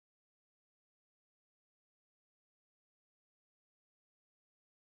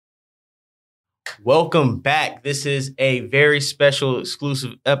Welcome back. This is a very special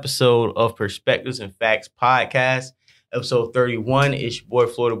exclusive episode of Perspectives and Facts podcast, episode 31. It's your boy,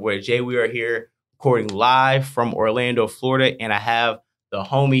 Florida Boy Jay. We are here recording live from Orlando, Florida, and I have the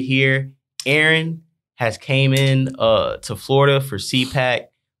homie here, Aaron, has came in to Florida for CPAC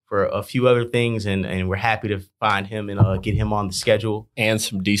for a few other things, and we're happy to find him and get him on the schedule. And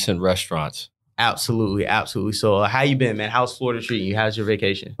some decent restaurants. Absolutely, absolutely. So how you been, man? How's Florida treating you? How's your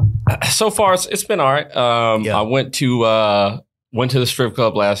vacation? So far, it's been all right. I went to the strip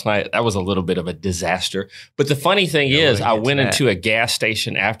club last night. That was a little bit of a disaster. But the funny thing is, I went into a gas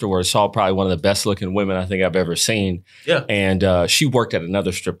station afterwards, saw probably one of the best looking women I think I've ever seen. Yeah. And she worked at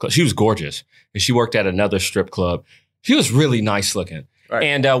another strip club. She was gorgeous. And she worked at another strip club. She was really nice looking. Right.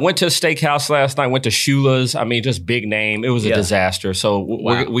 And went to a steakhouse last night, went to Shula's. I mean, just big name. It was a disaster. So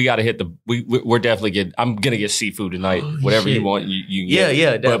we got to hit we're definitely I'm going to get seafood tonight. Whatever you want, you can get.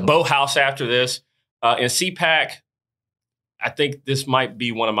 Yeah, definitely. But Boathouse after this. And CPAC, I think this might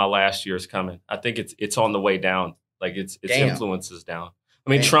be one of my last years coming. I think it's on the way down. Like its influence is down. I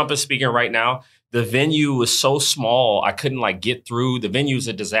mean, Trump is speaking right now. The venue was so small, I couldn't get through. The venue is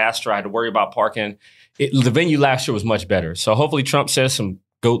a disaster. I had to worry about parking. The venue last year was much better. So hopefully Trump says some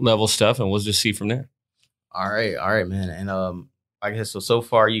GOAT level stuff and we'll just see from there. All right, man. And I guess so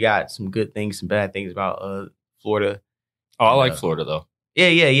far you got some good things, some bad things about Florida. Oh, I like Florida though.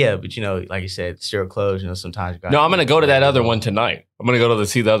 Yeah. But like you said, it's still closed. Sometimes you got. No, I'm going to go to that other one tonight. I'm going to go to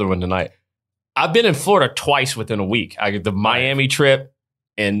see the other one tonight. I've been in Florida twice within a week. I get the Miami trip,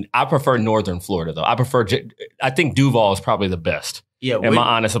 and I prefer Northern Florida though. I think Duval is probably the best. Yeah, in my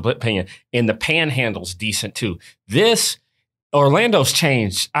honest opinion. And the Panhandle's decent too. Orlando's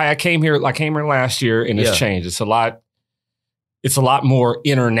changed. I came here last year, and it's changed. It's a lot more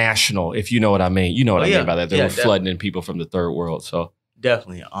international, if you know what I mean. You know what I mean by that. They were flooding in people from the third world. So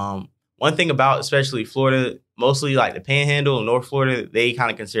definitely. One thing about especially Florida, mostly like the Panhandle and North Florida, they kind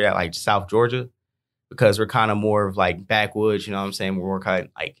of consider that like South Georgia because we're kind of more of like backwoods. You know what I'm saying? We're more kind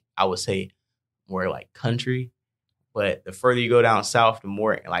of like, I would say, more like country. But the further you go down south, the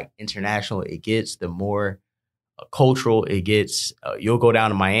more like international it gets, the more cultural it gets. You'll go down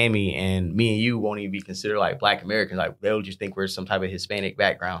to Miami and me and you won't even be considered like Black Americans. Like they'll just think we're some type of Hispanic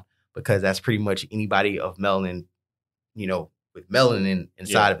background because that's pretty much anybody of melanin, with melanin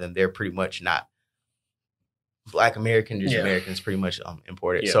inside of them. They're pretty much not Black American, just Americans pretty much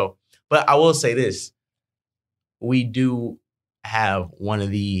imported. Yeah. So, but I will say this, we do have one of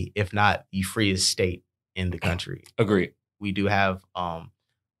the, if not the freest state in the country. Agree. We do have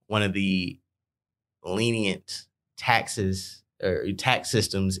one of the lenient taxes or tax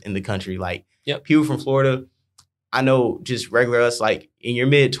systems in the country. Like people from Florida, I know just regular us, like in your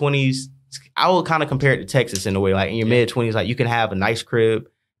mid 20s, I will kind of compare it to Texas in a way. Like in your mid 20s, like you can have a nice crib,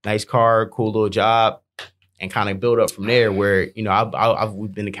 nice car, cool little job, and kind of build up from there. Where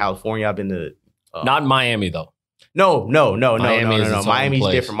I've been to California, I've been to not in Miami though. No. Miami's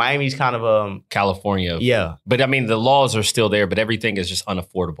different. Miami's kind of California. Yeah. But I mean the laws are still there, but everything is just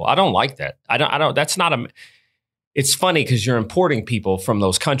unaffordable. I don't like that. I don't that's not it's funny because you're importing people from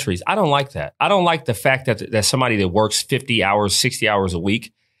those countries. I don't like that. I don't like the fact that somebody that works 50 hours, 60 hours a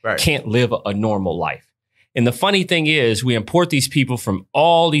week can't live a normal life. And the funny thing is we import these people from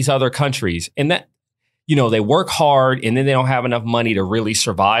all these other countries and that they work hard and then they don't have enough money to really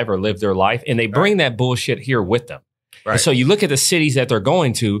survive or live their life. And they bring that bullshit here with them. Right. And so you look at the cities that they're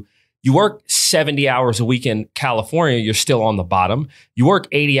going to, you work 70 hours a week in California, you're still on the bottom. You work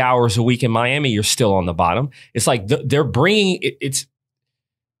 80 hours a week in Miami, you're still on the bottom. It's like they're bringing it's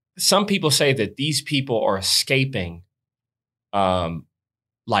some people say that these people are escaping,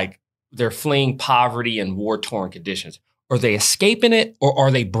 like they're fleeing poverty and war-torn conditions. Are they escaping it or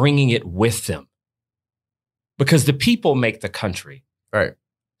are they bringing it with them? Because the people make the country. Right.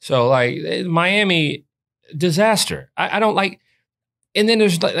 So like Miami, disaster. I don't like, and then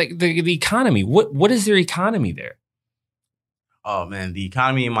there's like the economy. What is their economy there? Oh man, the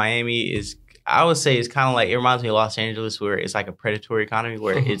economy in Miami is, I would say it's kind of like, it reminds me of Los Angeles where it's like a predatory economy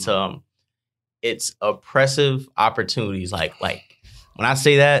where it's oppressive opportunities. Like when I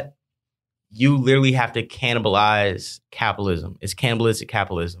say that, you literally have to cannibalize capitalism. It's cannibalistic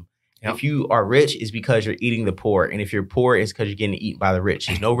capitalism. Yep. If you are rich, it's because you're eating the poor. And if you're poor, it's because you're getting eaten by the rich.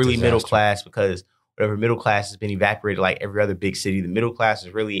 There's no really middle class because whatever middle class has been evaporated like every other big city. The middle class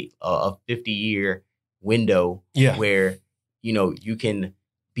is really a 50-year window where, you can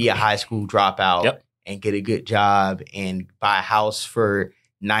be a high school dropout and get a good job and buy a house for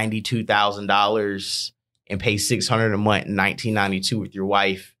 $92,000 and pay $600 a month in 1992 with your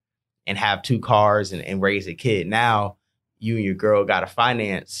wife and have 2 cars and raise a kid. Now you and your girl got to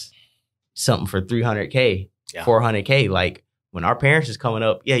finance something for $300K, Yeah. $400K. Like when our parents is coming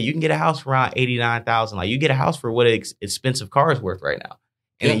up, yeah, you can get a house for around $89,000. Like you get a house for what an expensive car is worth right now.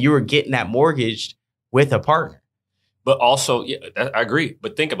 And then you were getting that mortgaged with a partner. But also, yeah, I agree.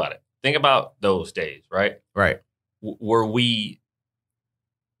 But think about it. Think about those days, right? Right. Were we,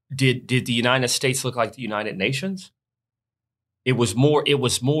 did the United States look like the United Nations? It was more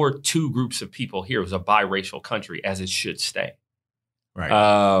two groups of people here. It was a biracial country, as it should stay.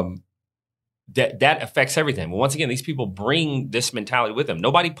 Right. That affects everything. But once again, these people bring this mentality with them.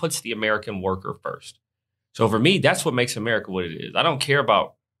 Nobody puts the American worker first. So for me, that's what makes America what it is. I don't care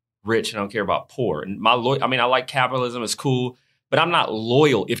about rich. I don't care about poor. And I like capitalism. It's cool, but I'm not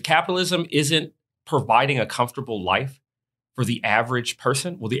loyal. If capitalism isn't providing a comfortable life for the average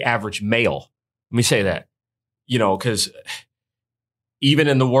person, well, the average male, let me say that, because even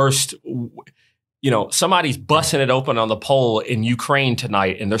in the worst, somebody's busting it open on the pole in Ukraine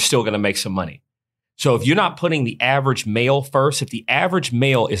tonight and they're still going to make some money. So if you're not putting the average male first, if the average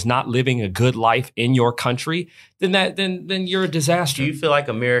male is not living a good life in your country, then you're a disaster. Do you feel like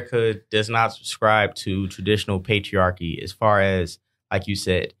America does not subscribe to traditional patriarchy as far as, like you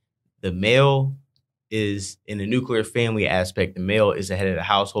said, the male is in the nuclear family aspect, the male is the head of the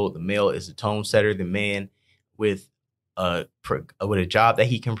household, the male is the tone setter, the man with a job that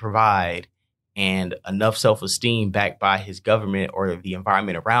he can provide and enough self-esteem backed by his government or the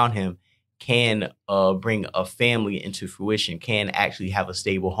environment around him can bring a family into fruition, can actually have a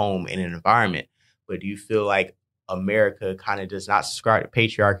stable home in an environment. But do you feel like America kind of does not subscribe to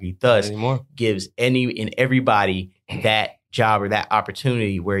patriarchy, thus gives any and everybody that job or that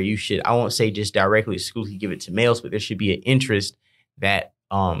opportunity where you should, I won't say just directly exclusively give it to males, but there should be an interest that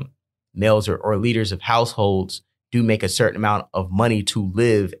males or leaders of households do make a certain amount of money to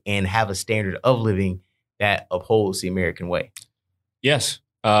live and have a standard of living that upholds the American way. Yes.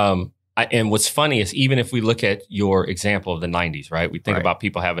 And what's funny is even if we look at your example of the 90s, right? We think about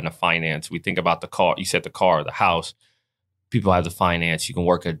people having the finance. We think about the car. You said the car, the house. People have the finance. You can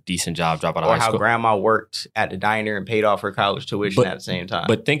work a decent job, drop out of high school. Or how grandma worked at the diner and paid off her college tuition at the same time.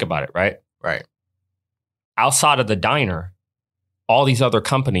 But think about it, right? Right. Outside of the diner, all these other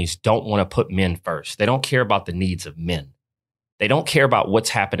companies don't want to put men first. They don't care about the needs of men. They don't care about what's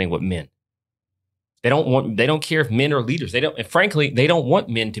happening with men. They don't care if men are leaders. And frankly, they don't want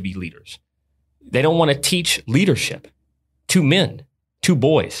men to be leaders. They don't want to teach leadership to men, to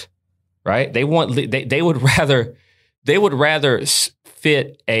boys, right? They would rather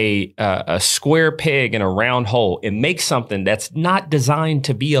fit a square peg in a round hole and make something that's not designed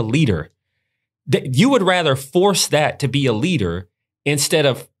to be a leader. You would rather force that to be a leader instead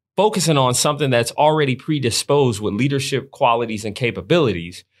of focusing on something that's already predisposed with leadership qualities and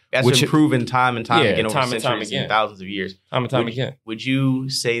capabilities. That's been proven time and time again over centuries and thousands of years. Time and time again. Would you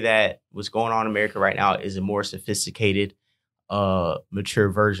say that what's going on in America right now is a more sophisticated, mature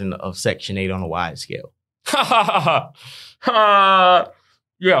version of Section 8 on a wide scale? Yeah, 100%.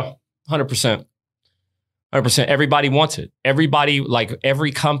 100%. Everybody wants it.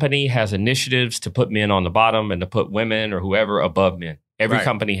 Every company has initiatives to put men on the bottom and to put women or whoever above men. Every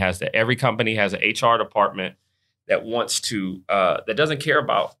company has that. Every company has an HR department that wants to, that doesn't care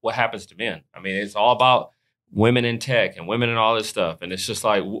about what happens to men. I mean, it's all about women in tech and women and all this stuff. And it's just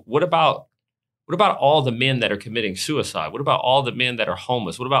like, what about all the men that are committing suicide? What about all the men that are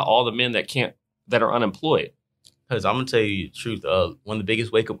homeless? What about all the men that are unemployed? Because I'm going to tell you the truth. One of the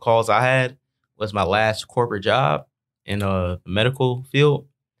biggest wake-up calls I had was my last corporate job in the medical field.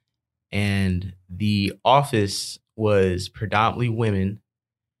 And the office was predominantly women.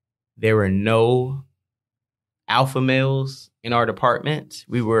 There were no alpha males in our department.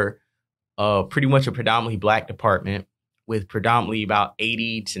 We were pretty much a predominantly black department with predominantly about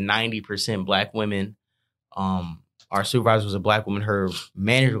 80 to 90% black women. Our supervisor was a black woman. Her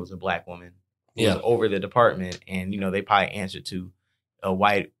manager was a black woman who was over the department. And, they probably answered to a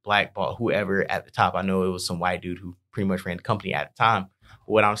white, black, whoever at the top. I know it was some white dude who pretty much ran the company at the time.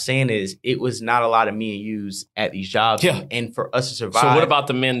 But what I'm saying is it was not a lot of me and yous at these jobs. Yeah. And for us to survive. So what about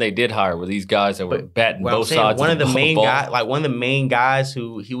the men they did hire? Were these guys that were batting both sides? One of the main guys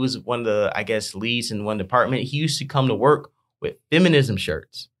who he was one of the, I guess, leads in one department, he used to come to work with feminism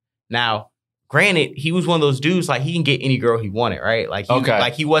shirts. Now, granted, he was one of those dudes, like he can get any girl he wanted, right?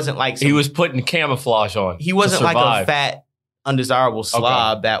 He wasn't like he was putting camouflage on. He wasn't like a fat, undesirable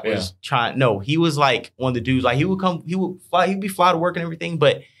slob that was trying. No, he was like one of the dudes. Like he'd be fly to work and everything,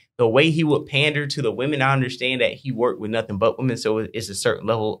 but the way he would pander to the women, I understand that he worked with nothing but women, so it's a certain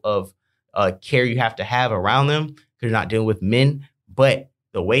level of care you have to have around them because you're not dealing with men. But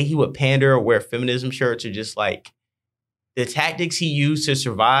the way he would pander or wear feminism shirts are just like the tactics he used to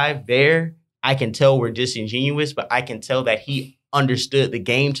survive there, I can tell were disingenuous, but I can tell that he understood the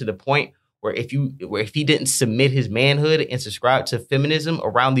game to the point where if he didn't submit his manhood and subscribe to feminism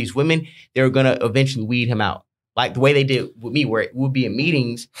around these women, they were gonna eventually weed him out. Like the way they did with me, where it would be in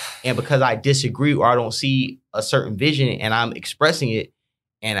meetings, and because I disagree or I don't see a certain vision and I'm expressing it,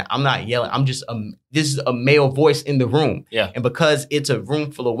 and I'm not yelling, I'm just this is a male voice in the room. Yeah. And because it's a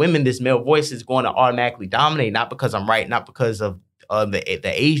room full of women, this male voice is going to automatically dominate, not because I'm right, not because of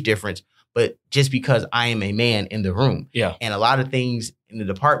the age difference, but just because I am a man in the room. Yeah. And a lot of things in the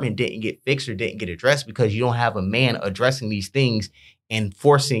department didn't get fixed or didn't get addressed because you don't have a man addressing these things and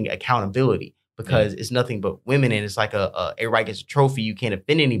forcing accountability, because it's nothing but women. And it's like everybody gets a trophy. You can't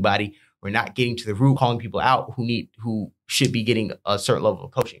offend anybody. We're not getting to the root, calling people out who should be getting a certain level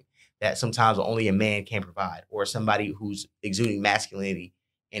of coaching that sometimes only a man can provide, or somebody who's exuding masculinity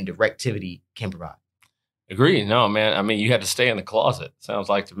and directivity can provide. Agree. No, man. I mean, you had to stay in the closet. Sounds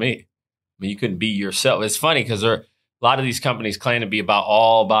like to me. I mean, you couldn't be yourself. It's funny because a lot of these companies claim to be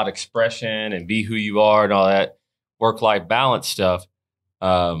all about expression and be who you are and all that work-life balance stuff.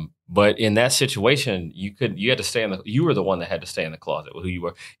 But in that situation, you had to stay you were the one that had to stay in the closet with who you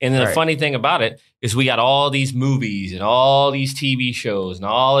were. And then the funny thing about it is we got all these movies and all these TV shows and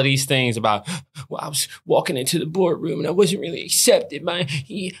all of these things about, well, I was walking into the boardroom and I wasn't really accepted by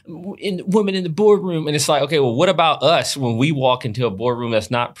women in the boardroom. And it's like, okay, well, what about us when we walk into a boardroom that's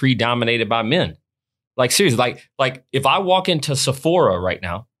not predominated by men? Like seriously, like if I walk into Sephora right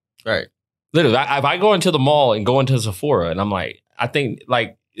now, right? Literally, if I go into the mall and go into Sephora and I'm like, I think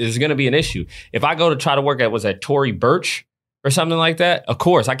like, is going to be an issue. If I go to try to work at Tory Burch or something like that, of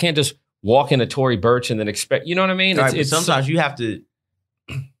course, I can't just walk into Tory Burch and then expect, you know what I mean? Right, sometimes you have to,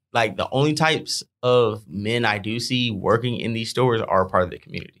 like the only types of men I do see working in these stores are part of the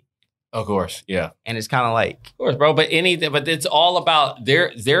community. Of course, yeah. And it's kind of like, of course, bro, but it's all about,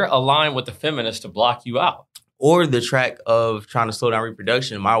 they're aligned with the feminists to block you out. Or the track of trying to slow down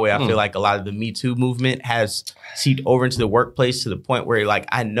reproduction. In my way, I feel like a lot of the Me Too movement has seeped over into the workplace to the point where, like,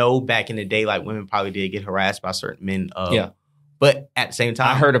 I know back in the day, like, women probably did get harassed by certain men. But at the same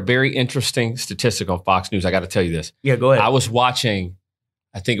time, I heard a very interesting statistic on Fox News. I got to tell you this. Yeah, go ahead. I was watching,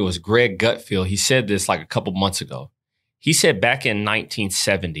 I think it was Greg Gutfeld. He said this like a couple months ago. He said back in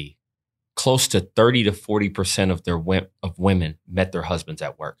 1970, close to 30 to 40% of women met their husbands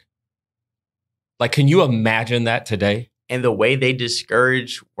at work. Like, can you imagine that today? And the way they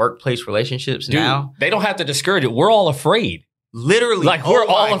discourage workplace relationships now. They don't have to discourage it. We're all afraid. Literally. Like, we're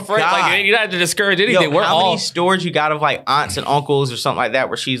all afraid. God. Like, you don't have to discourage anything. How many stories you got of, like, aunts and uncles or something like that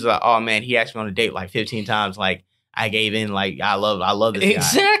where she's like, oh, man, he asked me on a date like 15 times. Like, I gave in. Like, I love this guy.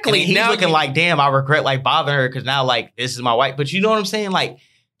 Exactly. And he's now looking like, damn, I regret, like, bothering her because now, like, this is my wife. But you know what I'm saying? Like,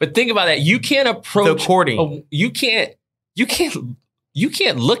 but think about that. You can't approach the courting. You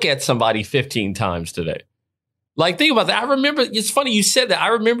can't look at somebody 15 times today. Like, think about that. I remember, it's funny you said that. I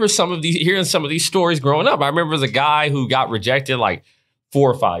remember hearing some of these stories growing up. I remember the guy who got rejected like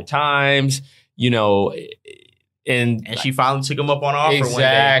 4 or 5 times, you know, and she finally took him up on offer one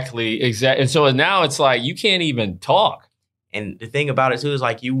day. Exactly. And so now it's like, you can't even talk. And the thing about it too is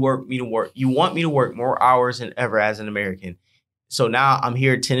like, you want me to work more hours than ever as an American. So now I'm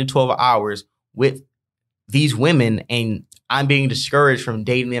here 10 to 12 hours with these women and I'm being discouraged from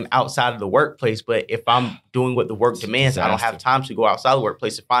dating them outside of the workplace. But if I'm doing what the work demands, I don't have time to go outside the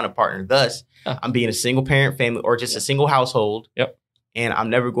workplace to find a partner. Thus, I'm being a single parent family or just a single household. Yep. And I'm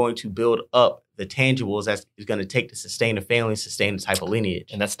never going to build up the tangibles that is going to take to sustain a family, sustain the type of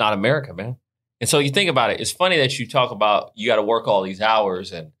lineage. And that's not America, man. And so you think about it. It's funny that you talk about you got to work all these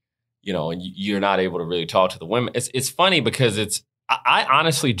hours and, you know, and you're not able to really talk to the women. It's funny because I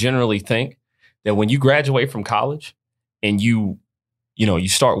honestly generally think that when you graduate from college, and you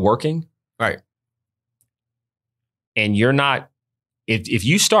start working, right? And you're not, if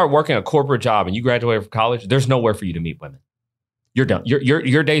you start working a corporate job and you graduate from college, there's nowhere for you to meet women. You're done.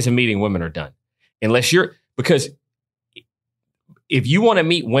 Your days of meeting women are done, because if you want to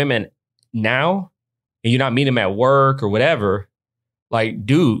meet women now and you're not meeting them at work or whatever, like,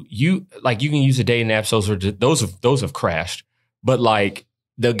 dude, you can use a dating apps. Those have crashed, but like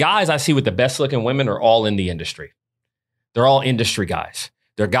the guys I see with the best looking women are all in the industry. They're all industry guys.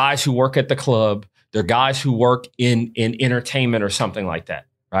 They're guys who work at the club. They're guys who work in entertainment or something like that,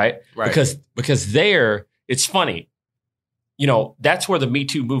 right? Because it's funny, you know, that's where the Me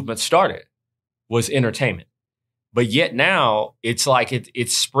Too movement started, was entertainment. But yet now it's like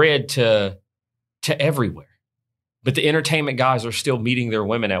it's spread to everywhere. But the entertainment guys are still meeting their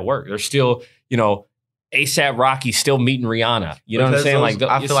women at work. They're still, you know, A$AP Rocky still meeting Rihanna. You know what I'm saying?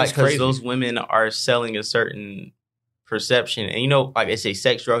 I feel like because those women are selling a certain perception, and like they say,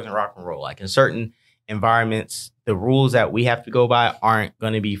 sex, drugs, and rock and roll. Like in certain environments, the rules that we have to go by aren't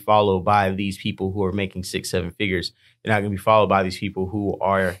going to be followed by these people who are making 6-7 figures. They're not going to be followed by these people who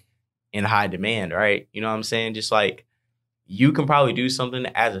are in high demand, right? You know what I'm saying? Just like you can probably do something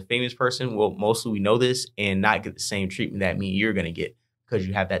as a famous person. Well, mostly we know this, and not get the same treatment that me and you're going to get because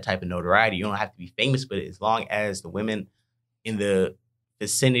you have that type of notoriety. You don't have to be famous, but as long as the women in the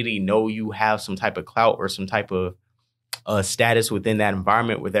vicinity know you have some type of clout or some type of status within that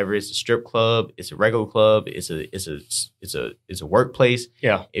environment, whether it's a strip club, it's a regular club, it's a workplace.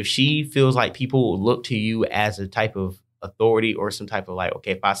 Yeah. If she feels like people will look to you as a type of authority or some type of like,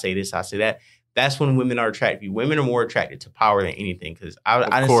 okay, if I say this, I say that. That's when women are attracted. Women are more attracted to power than anything. Because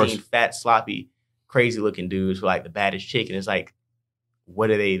I've seen fat, sloppy, crazy looking dudes who are like the baddest chick, and it's like,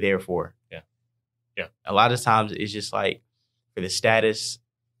 what are they there for? Yeah. Yeah. A lot of times it's just like for the status.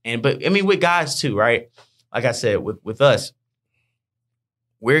 But I mean, with guys too, right? Like I said, with us,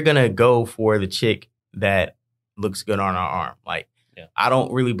 we're going to go for the chick that looks good on our arm. Like, I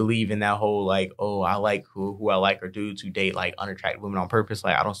don't really believe in that whole, like, oh, I like who I like, or dudes who date, like, unattractive women on purpose.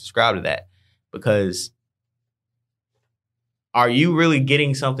 Like, I don't subscribe to that. Because are you really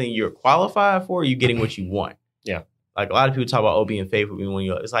getting something you're qualified for, or are you getting what you want? Yeah. Like, a lot of people talk about, being faithful. When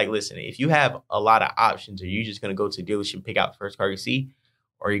it's like, listen, if you have a lot of options, are you just going to go to a dealership and pick out the first car you see?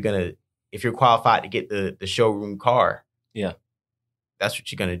 Or are you going to, if you're qualified to get the showroom car, that's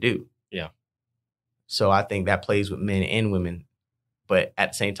what you're going to do. Yeah. So I think that plays with men and women. But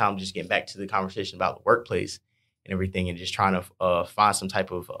at the same time, just getting back to the conversation about the workplace and everything, and just trying to find some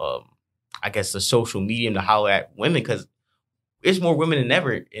type of, I guess, a social medium to holler at women, because there's more women than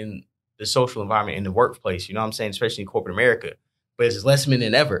ever in the social environment, in the workplace. You know what I'm saying? Especially in corporate America. But there's less men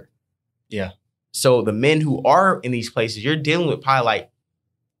than ever. Yeah. So the men who are in these places, you're dealing with probably like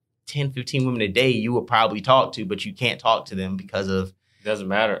 10, 15 women a day you would probably talk to, but you can't talk to them because of... It doesn't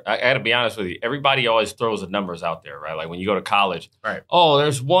matter. I got to be honest with you. Everybody always throws the numbers out there, right? Like when you go to college, right? Oh,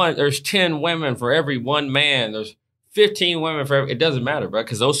 there's 10 women for every one man. There's 15 women for every... It doesn't matter, bro,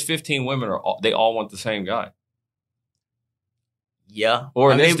 because those 15 women they all want the same guy. Yeah.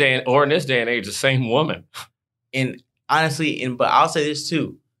 Or in this day and age, the same woman. And honestly, but I'll say this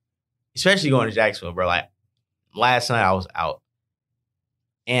too, especially going to Jacksonville, bro. Like last night I was out,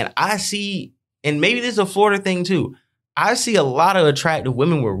 and I see, and maybe this is a Florida thing too, I see a lot of attractive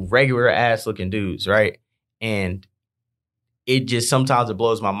women with regular ass looking dudes, right? And it just sometimes it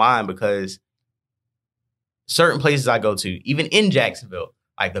blows my mind, because certain places I go to, even in Jacksonville,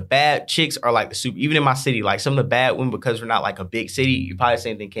 like the bad chicks are like the super, even in my city, like some of the bad women, because we're not like a big city, you probably the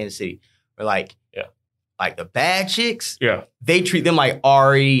same thing in Kansas City, or like, like the bad chicks, they treat them like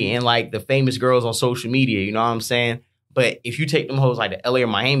Ari and like the famous girls on social media, you know what I'm saying? But if you take them hoes like to LA or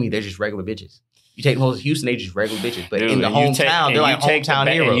Miami, they're just regular bitches. You take them hoes to Houston, they just regular bitches. But in the hometown, they're like hometown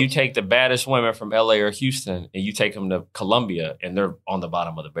heroes. And you take the baddest women from LA or Houston, and you take them to Columbia, and they're on the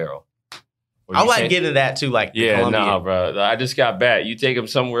bottom of the barrel. I like getting to that too, like no, bro. I just got bad. You take them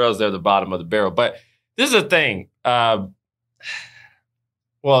somewhere else, they're the bottom of the barrel. But this is the thing. Well,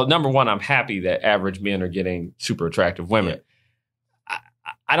 number one, I'm happy that average men are getting super attractive women. Yeah.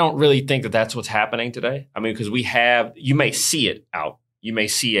 I don't really think that that's what's happening today. I mean, because you may see it out. You may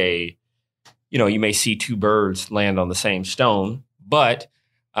see you may see two birds land on the same stone. But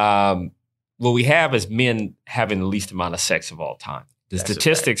what we have is men having the least amount of sex of all time. The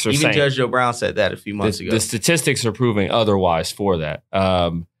statistics are saying... Even Judge Joe Brown said that a few months ago. The statistics are proving otherwise for that.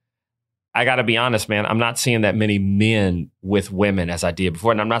 I got to be honest, man. I'm not seeing that many men with women as I did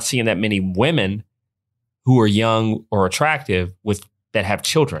before. And I'm not seeing that many women who are young or attractive that have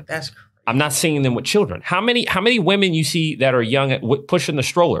children. That's crazy. I'm not seeing them with children. How many women you see that are young pushing the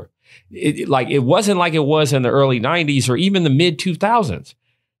stroller? It wasn't like it was in the early 90s or even the mid 2000s.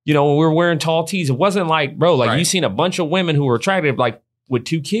 You know, when we were wearing tall tees, it wasn't like, bro, like you seen a bunch of women who were attractive, like with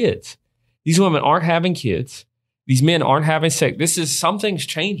 2 kids. These women aren't having kids. These men aren't having sex. Something's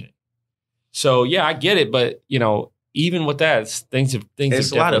changing. So yeah, I get it, but you know, even with that, things have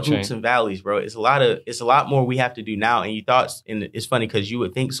It's a lot of hoops and valleys, bro. It's a lot more we have to do now. And it's funny because you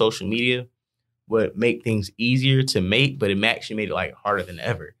would think social media would make things easier to make, but it actually made it like harder than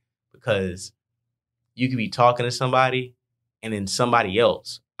ever, because you could be talking to somebody and then somebody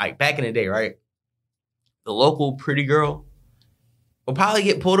else, like back in the day, right? The local pretty girl will probably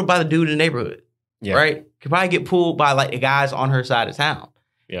get pulled up by the dude in the neighborhood, right? Could probably get pulled by like the guys on her side of town.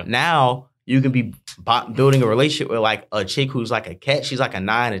 Yeah. Now you can be building a relationship with like a chick who's like a cat. She's like a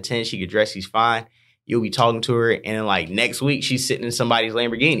 9 or 10. She could dress. She's fine. You'll be talking to her, and then like next week she's sitting in somebody's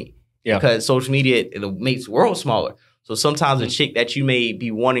Lamborghini. Yeah. Because social media, it makes the world smaller. So sometimes a chick that you may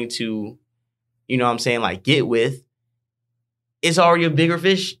be wanting to, you know what I'm saying, like get with, it's already a bigger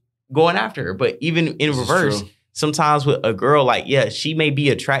fish going after her. But even in reverse, sometimes with a girl, like, yeah, she may be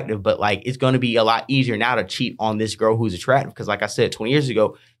attractive, but like it's going to be a lot easier now to cheat on this girl who's attractive. Because like I said, 20 years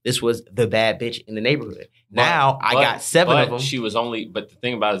ago, this was the bad bitch in the neighborhood. Now I got 7 of them. But the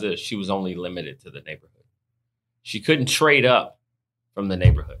thing about it is this, she was only limited to the neighborhood. She couldn't trade up from the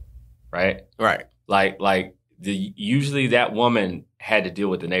neighborhood, right? Right. Like usually that woman had to deal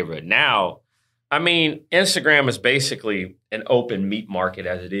with the neighborhood. Now, I mean, Instagram is basically an open meat market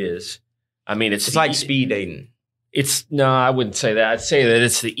as it is. I mean, it's like speed dating. I wouldn't say that. I'd say that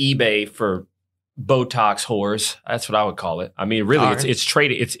it's the eBay for Botox whores. That's what I would call it. I mean, really, it's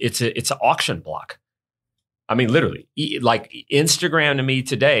traded. It's an auction block. I mean, literally, like Instagram to me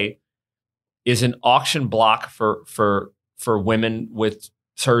today is an auction block for women with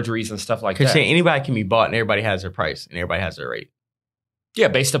surgeries and stuff like that. Anybody can be bought, and everybody has their price, and everybody has their rate. Yeah,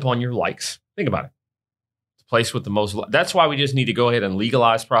 based upon your likes. Think about it. It's a place with the most. That's why we just need to go ahead and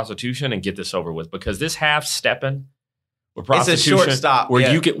legalize prostitution and get this over with, because this half-stepping with prostitution, it's a short stop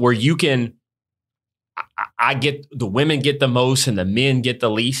where you can. I get the women get the most and the men get the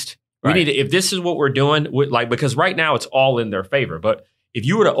least. We need to, if this is what we're doing, because right now it's all in their favor. But if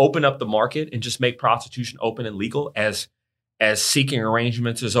you were to open up the market and just make prostitution open and legal, as seeking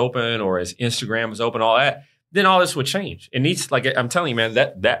arrangements is open or as Instagram is open, all that, then all this would change. It needs, like I'm telling you, man,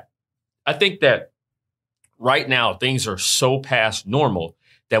 that I think that right now things are so past normal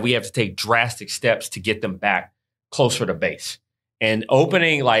that we have to take drastic steps to get them back closer to base. And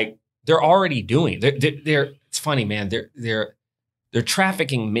opening, like they're already doing, they're it's funny, man. They're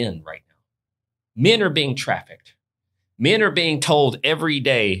trafficking men right now. Men are being trafficked. Men are being told every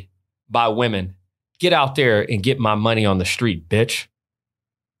day by women, get out there and get my money on the street, bitch.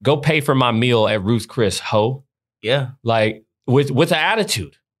 Go pay for my meal at Ruth Chris, ho. Yeah. Like with an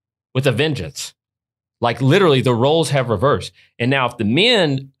attitude, with a vengeance. Like literally the roles have reversed. And now if the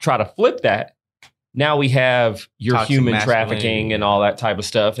men try to flip that, now we have your toxic human trafficking and all that type of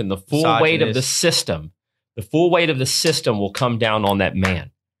stuff. And the full weight of the system will come down on that man.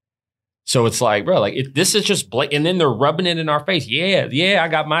 So it's like, bro, like this is just blatant. And then they're rubbing it in our face. Yeah, I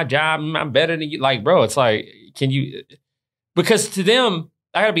got my job. I'm better than you. Like, bro, it's like, because to them,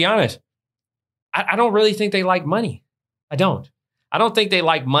 I gotta be honest, I don't really think they like money. I don't think they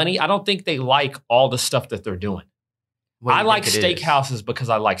like money. I don't think they like all the stuff that they're doing. I like steakhouses because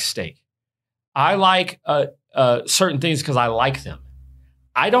I like steak. I like certain things because I like them.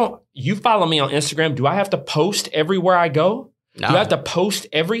 You follow me on Instagram. Do I have to post everywhere I go? No. Do I have to post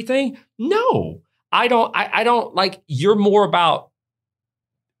everything? No, I don't. I don't like, you're more about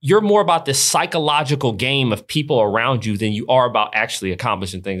this psychological game of people around you than you are about actually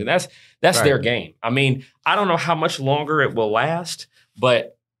accomplishing things. And that's right. Their game. I mean, I don't know how much longer it will last,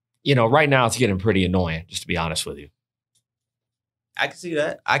 but right now it's getting pretty annoying, just to be honest with you. I can see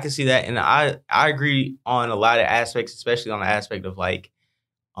that. And I agree on a lot of aspects, especially on the aspect of like,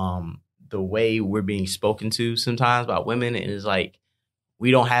 the way we're being spoken to sometimes by women. And it's like,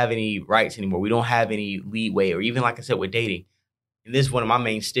 we don't have any rights anymore. We don't have any leeway, or even like I said, with dating. And this is one of my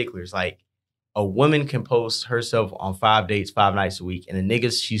main sticklers. Like, a woman can post herself on 5 dates, 5 nights a week, and the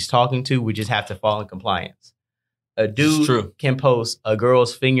niggas she's talking to would just have to fall in compliance. A dude can post a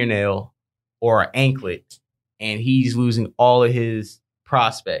girl's fingernail or an anklet, and he's losing all of his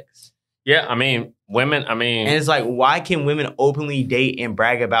prospects. Yeah, I mean, women, and it's like, why can women openly date and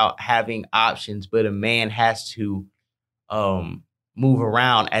brag about having options, but a man has to move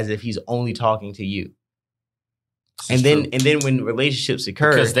around as if he's only talking to you? And then when relationships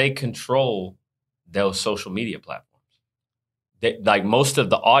occur, because they control those social media platforms, like most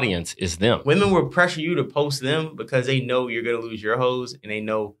of the audience is them. Women will pressure you to post them because they know you're gonna lose your hoes, and they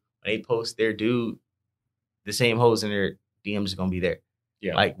know when they post their dude, the same hoes in their DMs is gonna be there.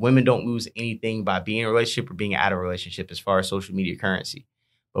 Yeah, like women don't lose anything by being in a relationship or being out of a relationship as far as social media currency.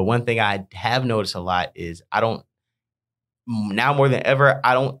 But one thing I have noticed a lot is now more than ever,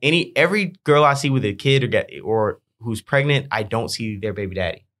 every girl I see with a kid or who's pregnant, I don't see their baby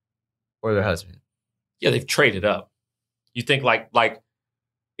daddy or their husband. Yeah, they've traded up. You think like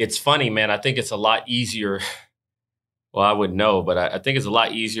it's funny, man. I think it's a lot easier. Well, I wouldn't know, but I think it's a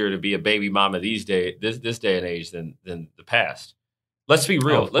lot easier to be a baby mama this day and age than the past. Let's be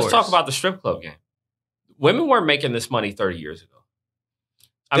real. Let's talk about the strip club game. Women weren't making this money 30 years ago.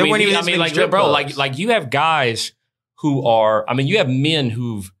 I mean, like, bro, like you have guys who are, you have men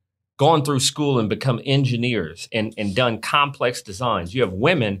who've gone through school and become engineers and done complex designs. You have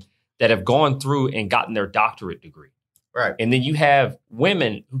women that have gone through and gotten their doctorate degree. Right. And then you have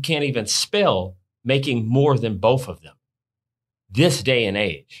women who can't even spell making more than both of them this day and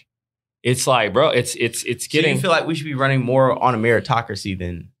age. It's like, bro, it's getting. So you feel like we should be running more on a meritocracy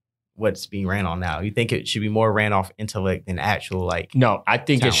than what's being ran on now? You think it should be more ran off intellect than actual like? No, I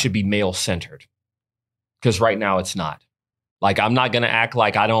think talent? It should be male centered. Because right now it's not. Like, I'm not going to act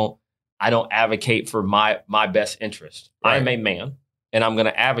like I don't advocate for my best interest. Right. I'm a man, and I'm going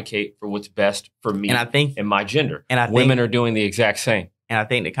to advocate for what's best for me and my gender. And women are doing the exact same. And I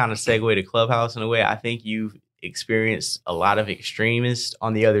think to kind of segue to Clubhouse in a way, I think you've experienced a lot of extremists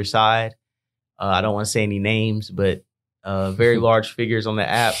on the other side. I don't want to say any names, but very large figures on the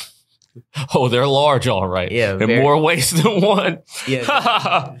app. Oh, they're large, all right. Yeah, in more ways than one.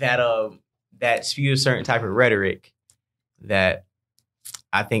 Yeah, that spew a certain type of rhetoric that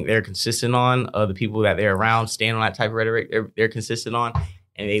I think they're consistent on. The people that they're around stand on that type of rhetoric. They're consistent on,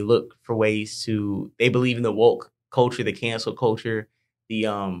 and they look for ways to. They believe in the woke culture, the cancel culture,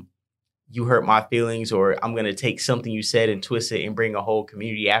 the you hurt my feelings, or I'm gonna take something you said and twist it and bring a whole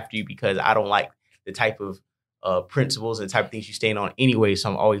community after you because I don't like the type of principles and the type of things you stand on anyway. So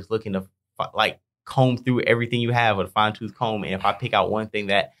I'm always looking to like comb through everything you have with a fine tooth comb, and if I pick out one thing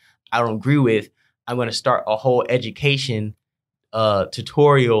that I don't agree with, I'm going to start a whole education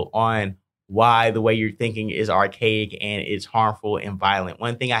tutorial on why the way you're thinking is archaic and it's harmful and violent.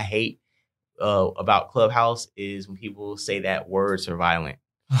 One thing I hate about Clubhouse is when people say that words are violent.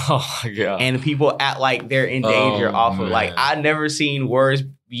 Oh, my God. And people act like they're in danger off of like, I've never seen words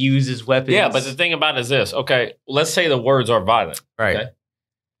used as weapons. Yeah, but the thing about it is this. Okay, let's say the words are violent. Right. Okay?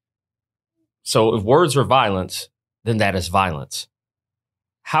 So if words are violence, then that is violence.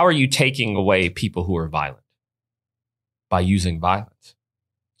 How are you taking away people who are violent? By using violence.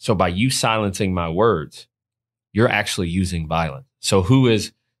 So by you silencing my words, you're actually using violence. So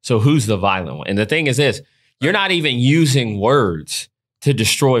who's the violent one? And the thing is this, you're not even using words to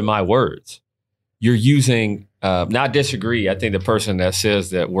destroy my words. You're using, now I disagree. I think the person that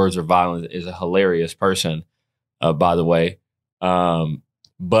says that words are violent is a hilarious person, by the way.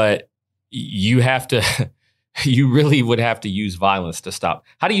 But you have to... You really would have to use violence to stop.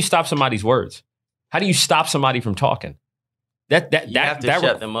 How do you stop somebody's words? How do you stop somebody from talking? You have to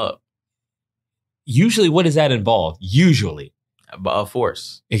shut them up. Usually, what does that involve? Usually,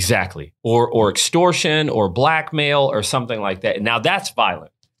 force. Exactly, or extortion, or blackmail, or something like that. Now that's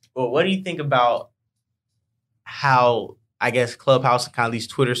violent. Well, what do you think about how I guess Clubhouse and kind of these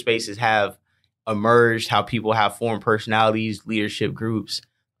Twitter spaces have emerged? How people have formed personalities, leadership groups,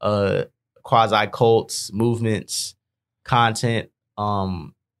 quasi cults, movements, content,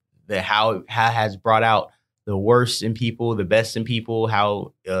 that how it has brought out the worst in people, the best in people,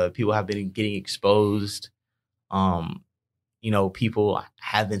 how people have been getting exposed. People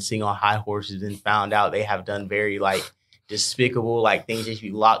have been sitting on high horses and found out they have done very like despicable like things they should be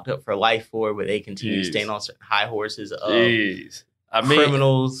locked up for life for, but they continue to stand on certain high horses of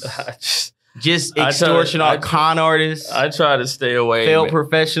criminals. Just extortion on con artists. I try to stay away. Failed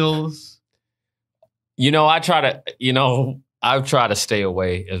professionals. I've tried to stay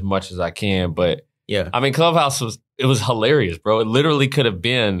away as much as I can, but yeah, I mean, Clubhouse was hilarious, bro. It literally could have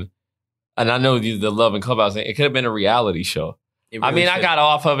been, and I know the love in Clubhouse, it could have been a reality show. Really I got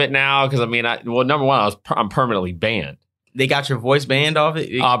off of it now because number one, I'm permanently banned. They got your voice banned off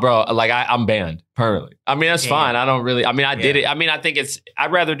it? Bro, like I'm banned permanently. I mean, that's fine. I don't really, did it. I mean, I think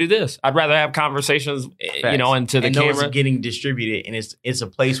I'd rather do this. I'd rather have conversations, into the camera. It's getting distributed, and it's a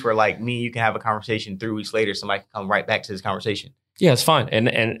place where like me, you can have a conversation 3 weeks later, somebody can come right back to this conversation. Yeah, it's fine.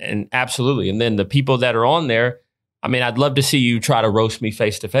 And absolutely. And then the people that are on there, I mean, I'd love to see you try to roast me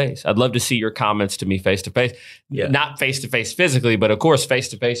face to face. I'd love to see your comments to me face to face, not face to face physically, but of course, face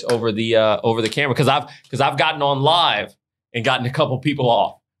to face over the camera. Cause I've gotten on live and gotten a couple people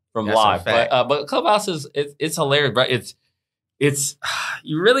off from live, but Clubhouse it's hilarious, right? It's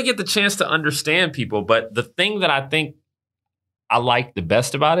you really get the chance to understand people. But the thing that I think I like the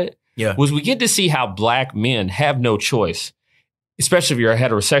best about it was we get to see how black men have no choice, especially if you're a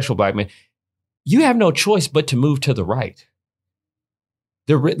heterosexual black man. You have no choice but to move to the right.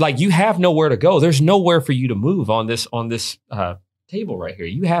 Like you have nowhere to go. There's nowhere for you to move on this table right here.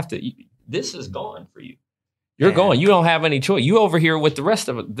 You have to. This is gone for you. You're going. You don't have any choice. You over here with the rest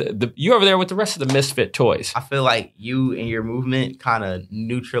of you over there with the rest of the misfit toys. I feel like you and your movement kind of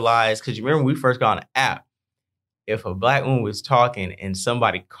neutralized because you remember when we first got on the app. If a black woman was talking and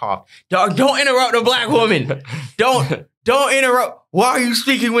somebody coughed, dog, don't interrupt a black woman. Don't interrupt. Why are you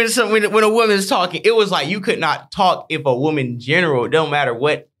speaking when a woman's talking? It was like you could not talk if a woman in general, it don't matter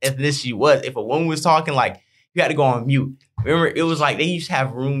what ethnicity was. If a woman was talking, like you had to go on mute. Remember, it was like they used to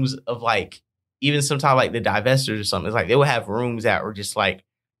have rooms of like even sometimes like the divestors or something. It's like they would have rooms that were just like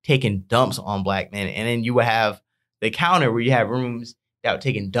taking dumps on black men, and then you would have the counter where you have rooms out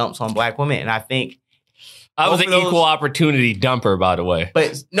taking dumps on black women. And I think I was an equal opportunity dumper, by the way.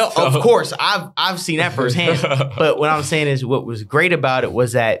 But no, of course, I've seen that firsthand. But what I'm saying is, what was great about it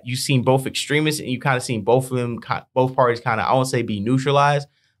was that you seen both extremists, and you kind of seen both of them, both parties, kind of, I won't say be neutralized,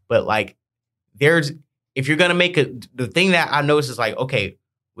 but like if you're gonna make the thing that I noticed is like, okay,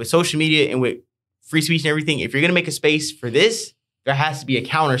 with social media and with free speech and everything, if you're gonna make a space for this, there has to be a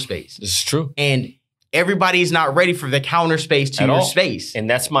counter space. This is true, and everybody's not ready for the counter space to your space, and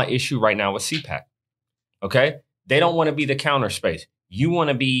that's my issue right now with CPAC. Okay? They don't want to be the counter space. You want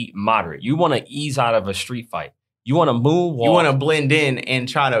to be moderate. You want to ease out of a street fight. You want to moonwalk. You want to blend in and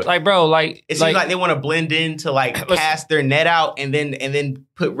try to like, bro, like it seems like they want to blend in to like cast their net out and then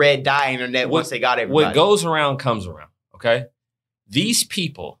put red dye in their net once they got everybody. What goes around comes around. Okay? These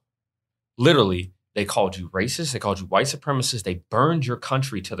people, literally, they called you racist. They called you white supremacists. They burned your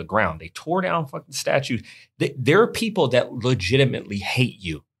country to the ground. They tore down fucking statues. There are people that legitimately hate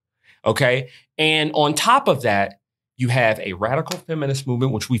you. Okay? And on top of that, you have a radical feminist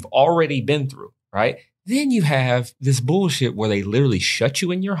movement, which we've already been through, right? Then you have this bullshit where they literally shut you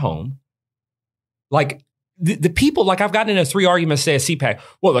in your home. Like the people, like I've gotten into 3 arguments today at CPAC.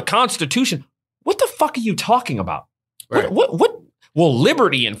 Well, the Constitution, what the fuck are you talking about? Right. What? Well,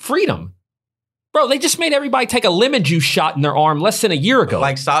 liberty and freedom. Bro, they just made everybody take a lemon juice shot in their arm less than a year ago.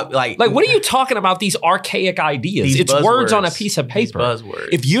 Like, stop. Like what are you talking about? These archaic ideas. It's words on a piece of paper. Buzzwords.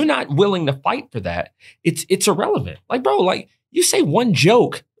 If you're not willing to fight for that, it's irrelevant. Like, bro, like you say one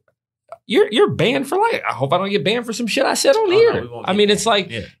joke, you're banned for life. I hope I don't get banned for some shit I said on here. No, I mean, it's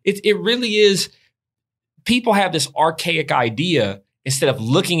like it really is. People have this archaic idea instead of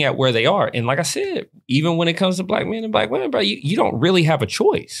looking at where they are. And like I said, even when it comes to black men and black women, bro, you don't really have a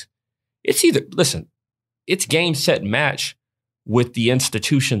choice. It's either, listen, it's game, set, match with the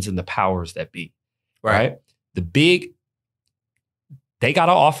institutions and the powers that be, right? They got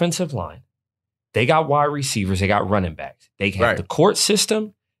an offensive line. They got wide receivers. They got running backs. They have the court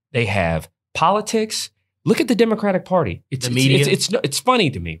system. They have politics. Look at the Democratic Party. The media. It's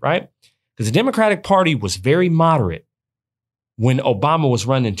funny to me, right? Because the Democratic Party was very moderate when Obama was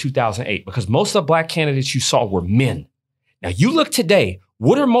running in 2008 because most of the black candidates you saw were men. Now, you look today,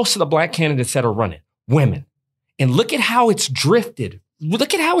 what are most of the black candidates that are running? Women. And look at how it's drifted.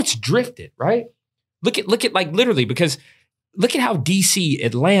 Look at how it's drifted, right? Look at like literally, because look at how DC,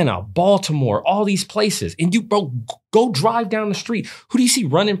 Atlanta, Baltimore, all these places, and you go drive down the street. Who do you see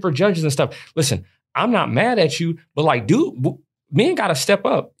running for judges and stuff? Listen, I'm not mad at you, but like, dude, men got to step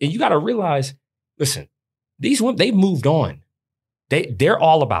up, and you got to realize, listen, these women, they've moved on. They're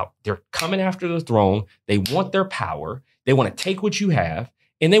all about, they're coming after the throne. They want their power. They want to take what you have,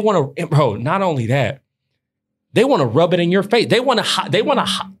 and they want to, bro, not only that, they want to rub it in your face. They want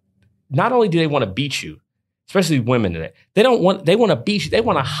to, not only do they want to beat you, especially women today, they want to beat you. They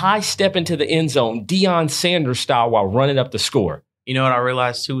want to high step into the end zone, Deion Sanders style, while running up the score. You know what I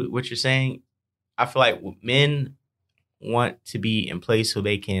realized too, what you're saying? I feel like men want to be in place so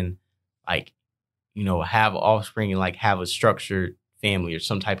they can, like, you know, have offspring and like have a structured family or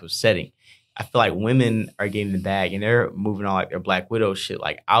some type of setting. I feel like women are getting the bag and they're moving on like their Black Widow shit.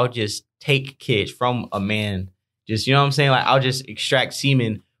 Like, I'll just take kids from a man. Just, you know what I'm saying? Like, I'll just extract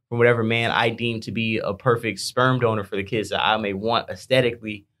semen from whatever man I deem to be a perfect sperm donor for the kids that I may want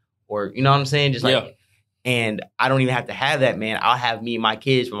aesthetically, or, you know what I'm saying? Just like, and I don't even have to have that man. I'll have me and my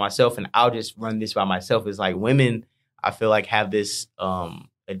kids for myself, and I'll just run this by myself. It's like women, I feel like, have this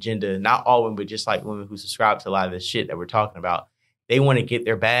agenda, not all women, but just like women who subscribe to a lot of this shit that we're talking about. They want to get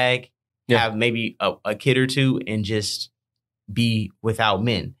their bag, have maybe a kid or two, and just be without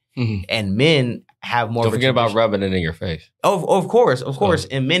men. Mm-hmm. And men have more. Don't forget about rubbing it in your face. Of course.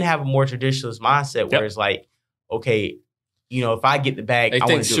 And men have a more traditionalist mindset where it's like, okay, you know, if I get the bag, they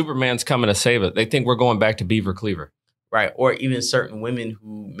think Superman's coming to save it. They think we're going back to Beaver Cleaver. Right. Or even certain women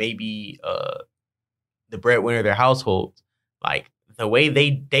who may be the breadwinner of their household, like the way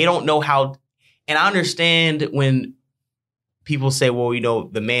they don't know how. And I understand when people say, well, you know,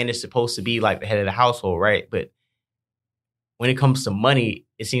 the man is supposed to be like the head of the household, right? But when it comes to money,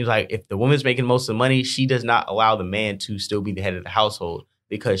 it seems like if the woman's making most of the money, she does not allow the man to still be the head of the household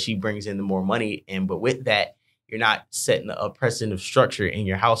because she brings in the more money. But with that, you're not setting a precedent of structure in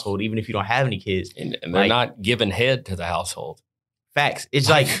your household, even if you don't have any kids. And they're not giving head to the household. Facts. It's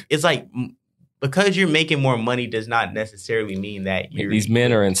like because you're making more money does not necessarily mean that these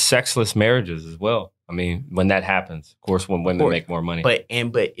men are in sexless marriages as well. I mean, when that happens, of course, when women make more money. But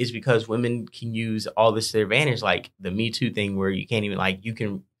it's because women can use all this to their advantage, like the Me Too thing, where you can't even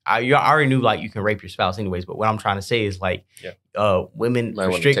you already knew like you can rape your spouse anyways. But what I'm trying to say is like women might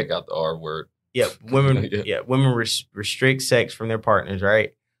want to take out the R word. women restrict sex from their partners,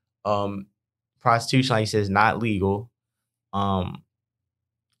 right? Prostitution, like you said, is not legal. All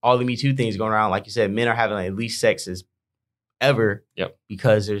the Me Too things going around, like you said, men are having like least sex as ever,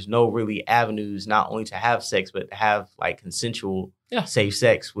 because there's no really avenues not only to have sex but to have like consensual, safe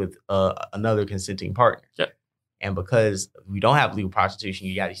sex with another consenting partner. And because we don't have legal prostitution,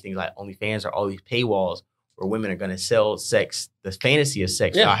 you got these things like OnlyFans or all these paywalls where women are going to sell sex, the fantasy of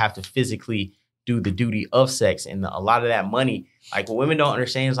sex, not have to physically do the duty of sex. And a lot of that money, like what women don't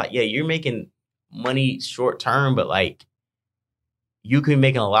understand is like, you're making money short term, but like you can be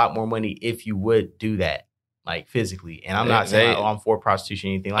making a lot more money if you would do that, like physically. And I'm not saying I'm for prostitution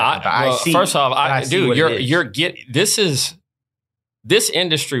or anything like that. But I see. First off, this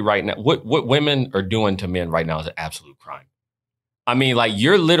industry right now, what women are doing to men right now is an absolute crime. I mean, like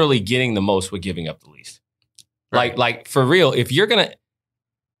you're literally getting the most with giving up the least. Right. Like for real, you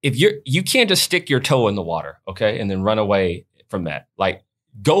can't just stick your toe in the water, okay, and then run away from that. Like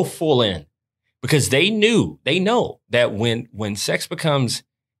go full in, because they know that when sex becomes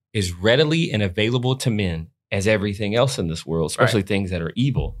as readily and available to men as everything else in this world, especially things that are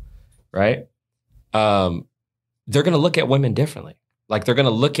evil, right? They're going to look at women differently. Like and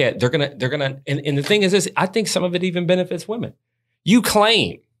the thing is this, I think some of it even benefits women. You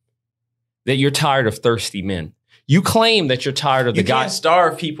claim that you're tired of thirsty men. You claim that you're tired of the guy. You can't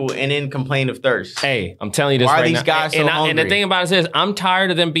starve people and then complain of thirst. Hey, I'm telling you this right now. Why are these guys so hungry? And the thing about it is, I'm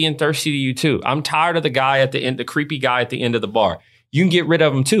tired of them being thirsty to you too. I'm tired of the guy at the end, the creepy guy at the end of the bar. You can get rid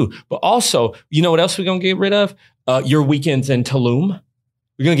of them too. But also, you know what else we're going to get rid of? Your weekends in Tulum.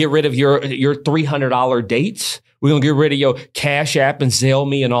 We're going to get rid of your $300 dates. We're going to get rid of your Cash App and Zelle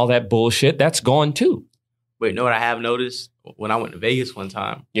Me and all that bullshit. That's gone too. Wait, you know what I have noticed? When I went to Vegas one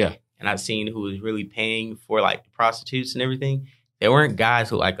time. Yeah. And I've seen who was really paying for like the prostitutes and everything. They weren't guys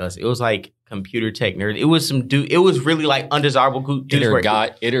who like us. It was like computer tech nerds. It was some dude. It was really like undesirable dudes.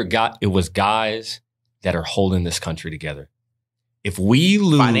 It was guys that are holding this country together. If we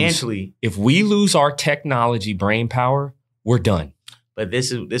lose our technology brain power, we're done. But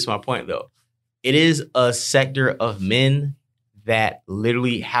this is my point though. It is a sector of men that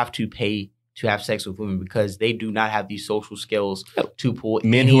literally have to pay to have sex with women because they do not have these social skills to pull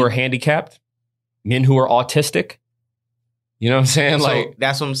men who are handicapped, men who are autistic. You know what I'm saying? So like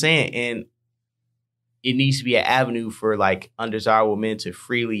that's what I'm saying. And it needs to be an avenue for like undesirable men to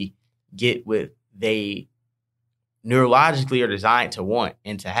freely get what they neurologically are designed to want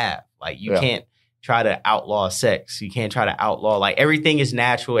and to have. Like you can't try to outlaw sex. You can't try to outlaw, like everything is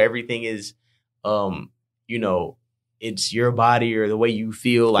natural. Everything is, it's your body or the way you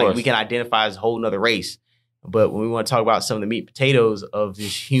feel. Like we can identify as a whole nother race. But when we want to talk about some of the meat and potatoes of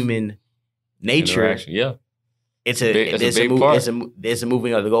this human nature, it's a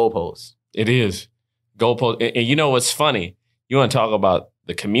moving of the goalposts. It is. Goalpost. And you know what's funny? You want to talk about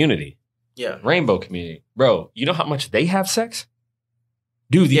the community. Yeah. Rainbow community. Bro, you know how much they have sex?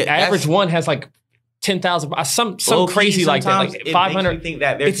 Dude, the average one has like 10,000, some crazy like that. Like 500. Makes me think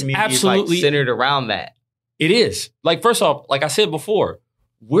that their community is like centered around that. It is. Like, first off, like I said before,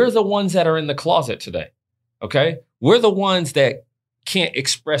 we're the ones that are in the closet today. Okay? We're the ones that can't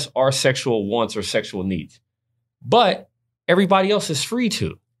express our sexual wants or sexual needs. But everybody else is free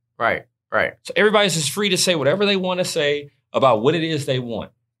to. Right. So everybody else is free to say whatever they want to say about what it is they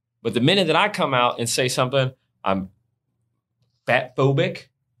want. But the minute that I come out and say something, I'm fat phobic,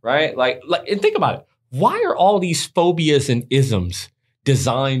 right? Like, and think about it. Why are all these phobias and isms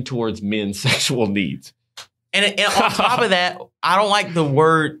designed towards men's sexual needs? And on top of that, I don't like the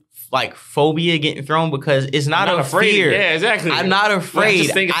word like phobia getting thrown because it's not a fear. Yeah, exactly. I'm not afraid. I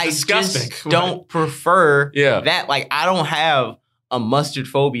just think it's disgusting. Just don't prefer that. Like I don't have a mustard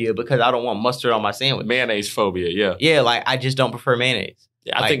phobia because I don't want mustard on my sandwich. Mayonnaise phobia, yeah. Yeah, like I just don't prefer mayonnaise.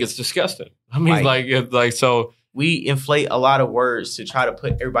 Yeah, I think it's disgusting. I mean, so we inflate a lot of words to try to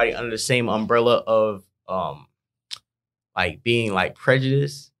put everybody under the same umbrella of like being like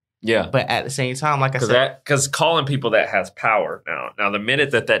prejudice. Yeah. But at the same time, like I said, because calling people that has power now the minute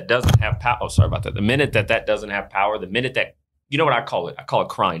that doesn't have power, the minute that doesn't have power, the minute that, you know what I call it? I call it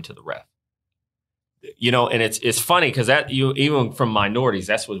crying to the ref. You know, and it's funny because that even from minorities,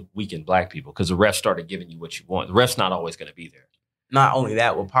 that's what weakened black people because the ref started giving you what you want. The ref's not always going to be there. Not only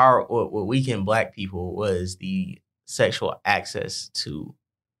that, what weakened black people was the sexual access to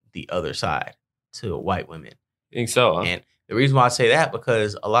the other side, to white women. I think so. Huh? And the reason why I say that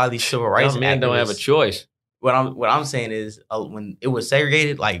because a lot of these civil rights men don't have a choice. What I'm saying is when it was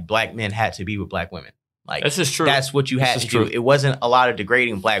segregated, like black men had to be with black women. Like this is true. That's what you had to do. It wasn't a lot of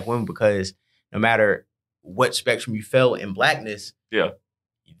degrading black women because no matter what spectrum you fell in blackness,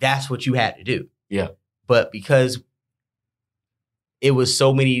 that's what you had to do. Yeah. But because it was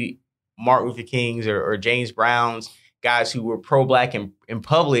so many Martin Luther Kings or James Browns, guys who were pro-black in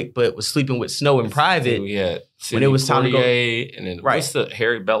public, but was sleeping with Snow in private. Yeah. When it was time to go. And then what's the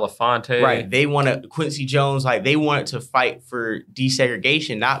Harry Belafonte? Right. They wanted Quincy Jones, like they wanted to fight for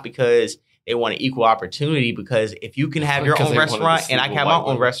desegregation, not because they wanted equal opportunity, because if you can have your own restaurant and I can have my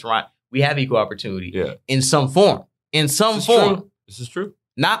own restaurant, we have equal opportunity. Yeah. In some form. In some form. True. This is true.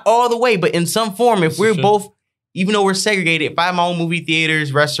 Not all the way, but in some form. If we're both, even though we're segregated, if I have my own movie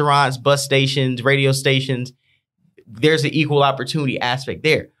theaters, restaurants, bus stations, radio stations, there's an equal opportunity aspect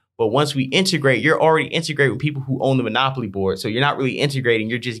there. But once we integrate, you're already integrated with people who own the monopoly board. So you're not really integrating.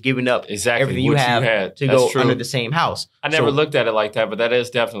 You're just giving up everything you have to go under the same house. I never looked at it like that, but that is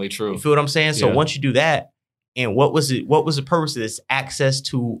definitely true. You feel what I'm saying? So once you do that, and what was the purpose of this? Access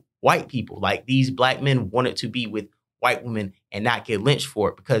to white people. Like these black men wanted to be with white women and not get lynched for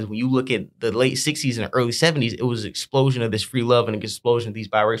it. Because when you look at the late 60s and the early 70s, it was an explosion of this free love and an explosion of these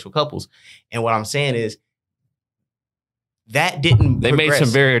biracial couples. And what I'm saying is, that didn't They made some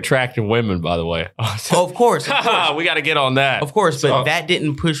very attractive women, by the way. Oh, of course. We got to get on that. Of course, but that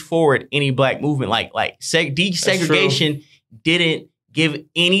didn't push forward any black movement. Like desegregation didn't give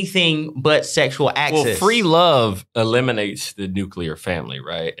anything but sexual access. Well, free love eliminates the nuclear family,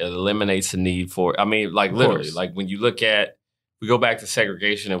 right? It eliminates the need for, I mean, like literally, like when you look at, we go back to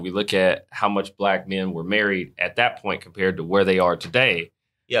segregation and we look at how much black men were married at that point compared to where they are today.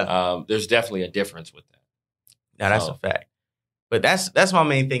 Yeah. There's definitely a difference with that. Now, that's a fact. But that's my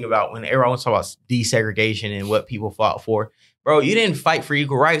main thing about when everyone talks about desegregation and what people fought for. Bro, you didn't fight for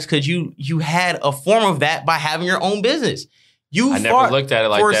equal rights because you had a form of that by having your own business. I never looked at it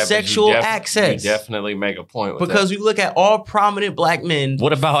like for that. Sexual access. You definitely make a point with because we look at all prominent black men.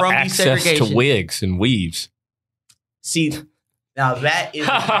 What about access to wigs and weaves? See, now that is a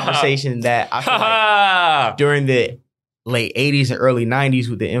conversation that I feel like during the late 80s and early 90s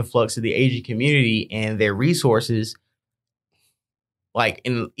with the influx of the Asian community and their resources, like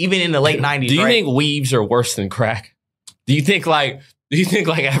even in the late 90s. Do you think weaves are worse than crack? Do you think like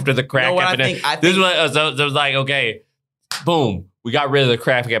after the crack epidemic, this was like, okay, boom, we got rid of the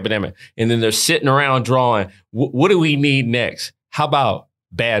crack epidemic, and then they're sitting around drawing. What do we need next? How about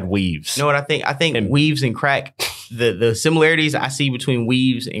bad weaves? You know what I think? I think weaves and crack, the similarities I see between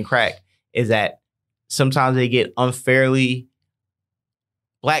weaves and crack is that sometimes they get unfairly.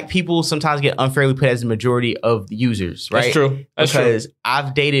 Black people sometimes get unfairly put as the majority of the users, right? That's true. Because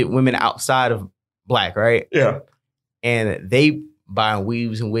I've dated women outside of black, right? Yeah. And they buy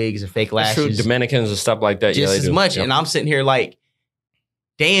weaves and wigs and fake lashes. That's true. Dominicans and stuff like that. Just as much. Yep. And I'm sitting here like,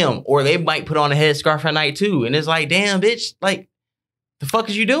 damn. Or they might put on a headscarf at night too. And it's like, damn, bitch, like, the fuck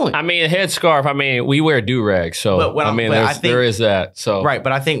is you doing? I mean, a headscarf, I mean, we wear do-rags. So, there is that. So right.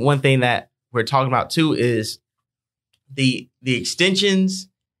 But I think one thing that we're talking about too is the extensions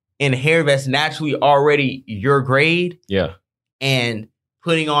and hair that's naturally already your grade. Yeah. And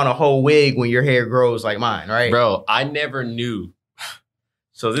putting on a whole wig when your hair grows like mine, right? Bro, I never knew.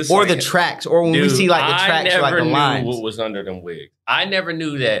 So this or like, the tracks, or when we see like the tracks, like the lines. I never knew what was under them wigs. I never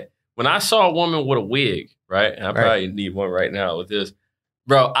knew that when I saw a woman with a wig, right? And I probably need one right now with this.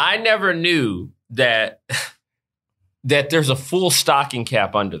 Bro, I never knew that there's a full stocking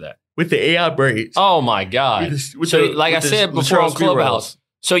cap under that. With the AI braids. Oh my God. Like I said before on Clubhouse,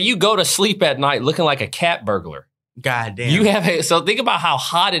 so you go to sleep at night looking like a cat burglar. God damn. So think about how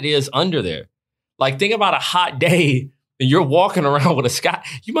hot it is under there. Like think about a hot day and you're walking around with a sky.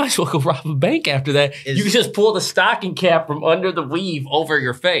 You might as well go rob a bank after that. You can just pull the stocking cap from under the weave over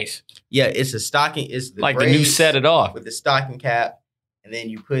your face. Yeah, it's a stocking. It's the like the new set it off. With the stocking cap. And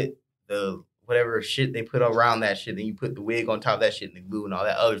then you put the whatever shit they put around that shit. Then you put the wig on top of that shit and the glue and all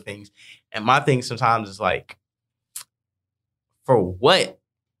that other things. And my thing sometimes is like, for what?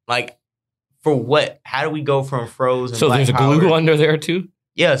 Like, for what? How do we go from froze and so there's a glue under there too?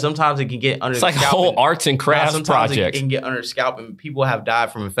 Yeah, sometimes it can get under the scalp. It's like a whole arts and crafts project. It can get under the scalp, and people have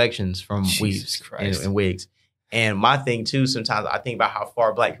died from infections from weaves and wigs. And my thing too, sometimes I think about how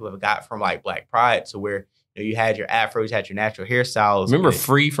far black people have got from like Black Pride to where you had your afros, you had your natural hairstyles. Remember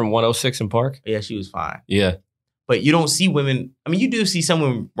Free from 106 in Park? Yeah, she was fine. Yeah. But you don't see women. I mean, you do see some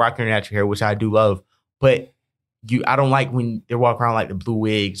women rocking their natural hair, which I do love. But I don't like when they're walking around like the blue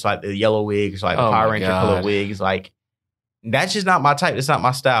wigs, like the yellow wigs, like the Power Ranger color wigs. Like, that's just not my type. It's not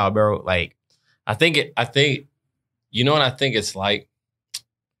my style, bro. Like, I think, you know what I think it's like?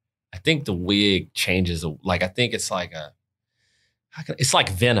 I think the wig changes. Like, I think it's like it's like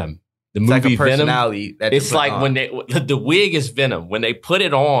Venom. The movie like a personality Venom. It's like on. When the wig is Venom. When they put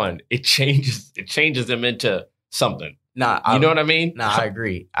it on, it changes them into something. Nah, you know what I mean? Nah, I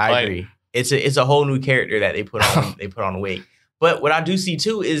agree. I agree. It's a whole new character that they put on. They put on a wig. But what I do see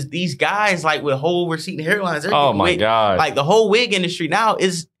too is these guys like with whole receding hairlines. Oh my god! Like the whole wig industry now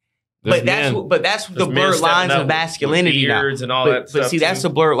is. That's the blurred lines of masculinity now. And all but see, that's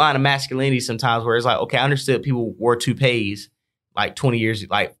the blurred line of masculinity sometimes, where it's like, okay, I understood people wore toupees like 20 years,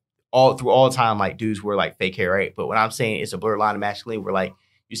 like all time, like dudes wore like fake hair, right? But what I'm saying is a blurred line of masculinity where like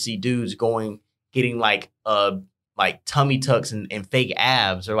you see dudes getting like tummy tucks and fake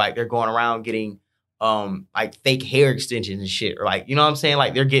abs, or like they're going around getting like fake hair extensions and shit, or like, you know what I'm saying?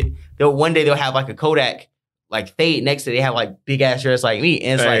 Like they'll one day they'll have like a Kodak like fade next to they have like big ass dress like me.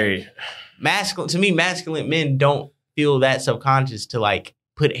 And it's like masculine men don't feel that subconscious to like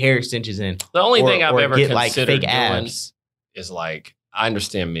put hair extensions in. The only thing I've ever considered like fake abs is like, I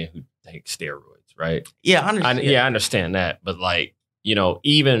understand men who take steroids, right? Yeah, I understand. I understand that. But like, you know,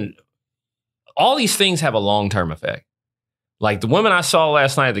 even all these things have a long-term effect. Like the woman I saw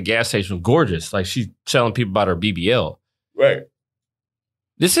last night at the gas station was gorgeous. Like she's telling people about her BBL. Right.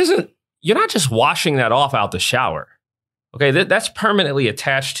 You're not just washing that off out the shower. Okay, that's permanently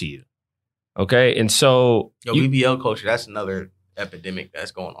attached to you. Okay, and so BBL culture, that's another epidemic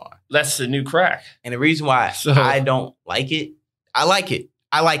that's going on. That's the new crack. And the reason why I don't like it, I like it,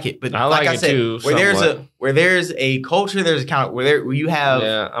 but like I said, too, where there's a culture, there's a count where you have.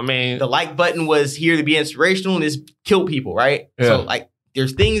 Yeah, I mean, the like button was here to be inspirational and it's kill people, right? Yeah. So like,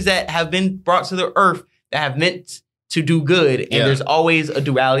 there's things that have been brought to the earth that have meant to do good, and there's always a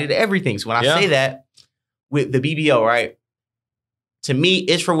duality to everything. So when I say that with the BBL, right, to me,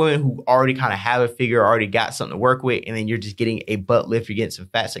 it's for women who already kind of have a figure, already got something to work with, and then you're just getting a butt lift, you're getting some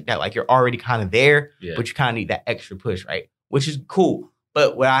fats like that. Like you're already kind of there, but you kind of need that extra push, right? Which is cool.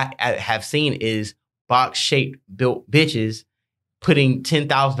 But what I have seen is box-shaped built bitches putting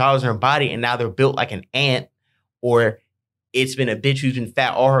 $10,000 in her body, and now they're built like an ant, or it's been a bitch who's been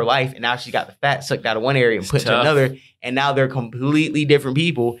fat all her life, and now she got the fat sucked out of one area and put to another, and now they're completely different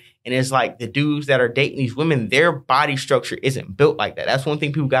people. And it's like the dudes that are dating these women, their body structure isn't built like that. That's one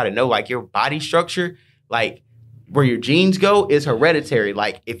thing people got to know. Like your body structure, like where your genes go, is hereditary.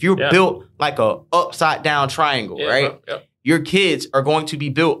 Like if you're built like a upside down triangle, right? Your kids are going to be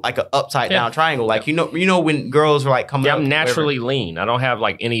built like an upside down triangle. Like you know when girls are like coming up. I'm naturally lean. I don't have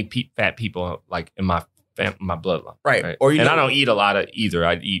like any fat people like in my bloodline. Right. Or I don't eat a lot of either.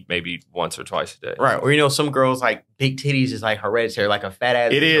 I eat maybe once or twice a day. Right. Or some girls like big titties is like hereditary, like a fat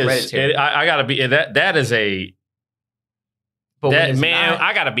ass. It is hereditary. I gotta be that is a. But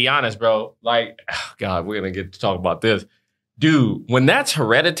I gotta be honest, bro. Like, oh God, we're gonna get to talk about this, dude. When that's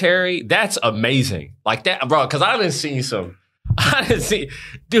hereditary, that's amazing. Like that, bro. Because I didn't see,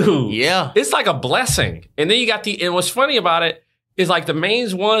 dude. Yeah, it's like a blessing. And then you got and what's funny about it is like the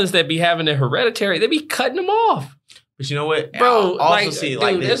main ones that be having the hereditary, they be cutting them off. But you know what, bro?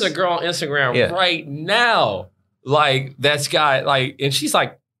 There's a girl on Instagram right now, like that's got like, and she's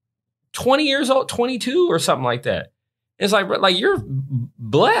like 20 years old, 22 or something like that. It's like you're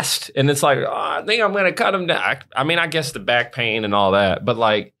blessed, and it's like, oh, I think I'm gonna cut them down. I mean, I guess the back pain and all that, but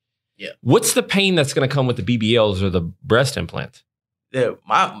like, what's the pain that's gonna come with the BBLs or the breast implants?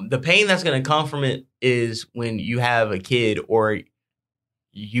 The pain that's going to come from it is when you have a kid or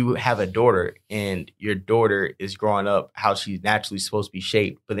you have a daughter and your daughter is growing up how she's naturally supposed to be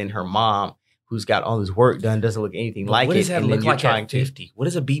shaped, but then her mom, who's got all this work done, doesn't look anything like it. What does that look like at 50? What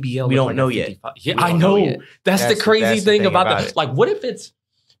is a BBL? We don't know yet. Yeah, I know. That's the crazy thing about that. Like, what if it's,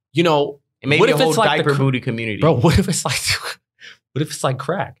 and maybe a whole diaper booty community, bro? What if it's like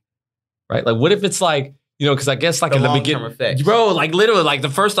crack, right? Like, what if it's like, because I guess like in the beginning, bro, like literally, like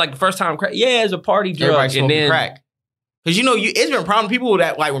the first time crack, it's a party drug, and then crack. Because it's been a problem. People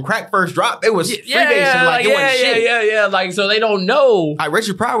that like when crack first dropped, it was freebasing, like it wasn't shit. Like so they don't know. Like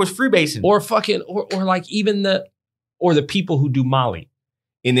Richard Pryor was freebasing, or like even the people who do Molly,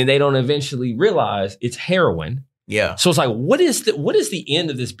 and then they don't eventually realize it's heroin. Yeah. So it's like, what is the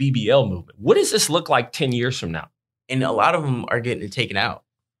end of this BBL movement? What does this look like 10 years from now? And a lot of them are getting it taken out.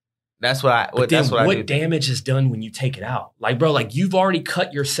 That's what I. What damage is done when you take it out? Like, bro, like you've already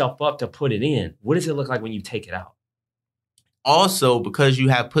cut yourself up to put it in. What does it look like when you take it out? Also, because you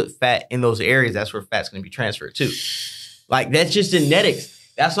have put fat in those areas, that's where fat's going to be transferred to. Like that's just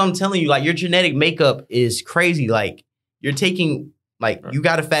genetics. That's what I'm telling you. Like your genetic makeup is crazy. Like you're taking, like you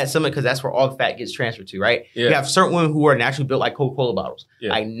got a fat stomach because that's where all the fat gets transferred to, right? Yeah. You have certain women who are naturally built like Coca-Cola bottles.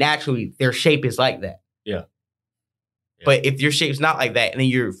 Yeah. Like naturally, their shape is like that. Yeah. But if your shape's not like that, and then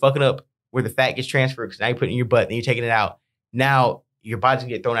you're fucking up where the fat gets transferred, because now you're putting it in your butt, then you're taking it out. Now your body's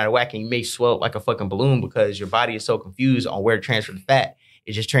gonna get thrown out of whack, and you may swell up like a fucking balloon because your body is so confused on where to transfer the fat.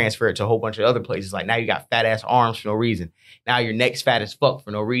 It just transferred to a whole bunch of other places. Like now you got fat ass arms for no reason. Now your neck's fat as fuck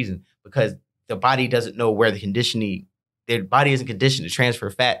for no reason because the body doesn't know where their body isn't conditioned to transfer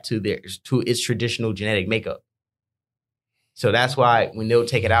fat to its traditional genetic makeup. So that's why when they'll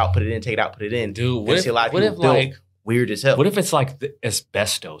take it out, put it in, take it out, put it in. Dude, what if like weird as hell? What if it's like the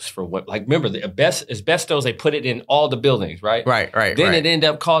asbestos for what? Like remember the asbestos? They put it in all the buildings, right? Right. Then it ended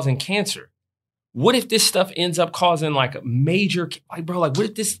up causing cancer. What if this stuff ends up causing like a major, like bro, like what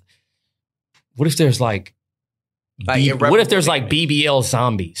if there's like what if there's like BBL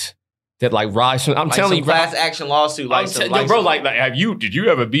zombies that like rise from, I'm like telling you, class action lawsuit, did you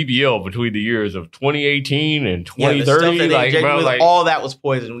have a BBL between the years of 2018 and 2030? Like all that was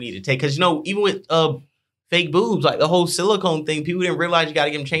poison we need to take. Cause even with fake boobs, like the whole silicone thing, people didn't realize you got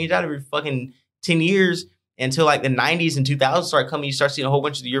to get them changed out every fucking 10 years until like the 90s and 2000s start coming. You start seeing a whole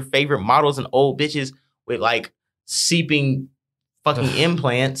bunch of your favorite models and old bitches with like seeping fucking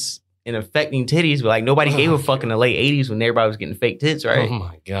implants and affecting titties. But like nobody gave a fuck in the late 80s when everybody was getting fake tits, right? Oh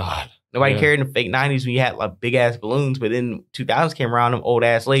my God. Nobody cared in the fake 90s when you had like big ass balloons, but then 2000s came around, them old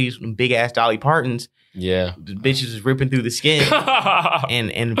ass ladies with them big ass Dolly Partons. Yeah. The bitches was ripping through the skin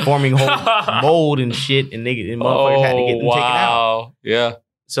and forming whole mold and shit, and motherfuckers had to get them taken out. Yeah.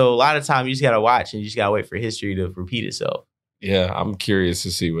 So a lot of time you just gotta watch and you just gotta wait for history to repeat itself. Yeah, I'm curious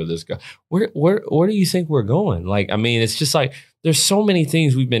to see where this goes. Where do you think we're going? Like, I mean, it's just like there's so many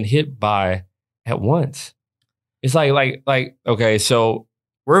things we've been hit by at once. It's like okay, so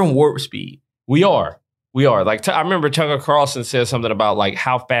we're in warp speed. We are. Like I remember Tucker Carlson said something about like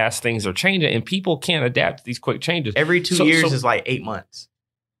how fast things are changing, and people can't adapt to these quick changes. Every 2 years is like 8 months.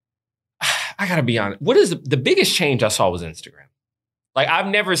 I gotta be honest. What is the biggest change I saw was Instagram. Like I've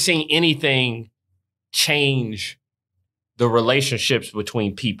never seen anything change the relationships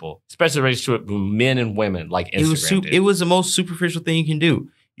between people, especially relationship between men and women, like Instagram. It was the most superficial thing you can do.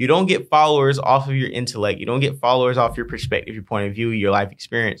 You don't get followers off of your intellect. You don't get followers off your perspective, your point of view, your life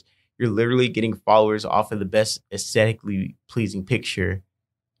experience. You're literally getting followers off of the best aesthetically pleasing picture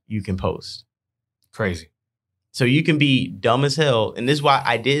you can post. Crazy. So you can be dumb as hell. And this is why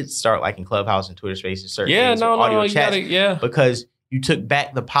I did start liking Clubhouse and Twitter Spaces, certain things, audio chats, because you took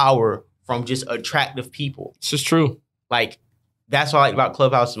back the power from just attractive people. This is true. Like, that's what I like about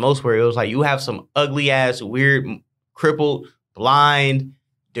Clubhouse the most, where it was like you have some ugly ass, weird, crippled, blind,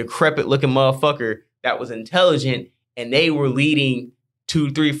 decrepit looking motherfucker that was intelligent, and they were leading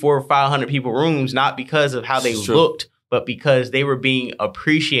 200, 300, 400, 500 people rooms, not because of how they looked, but because they were being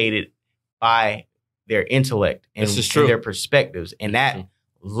appreciated by their intellect and their perspectives. And that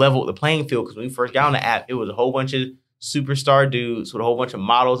leveled the playing field, because when we first got on the app, it was a whole bunch of superstar dudes with a whole bunch of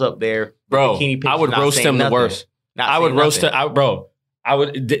models up there. Bro, I would roast them the worst. I would roast it.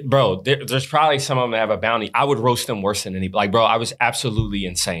 There's probably some of them that have a bounty. I would roast them worse than any. Like, bro, I was absolutely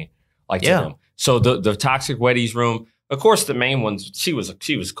insane. Like, to them. So the Toxic Weddies room, of course, the main ones, she was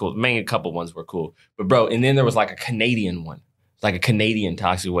cool. The main couple ones were cool. But bro, and then there was like a Canadian one, like a Canadian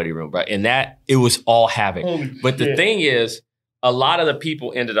Toxic Weddy room, bro. And it was all havoc. But the thing is, a lot of the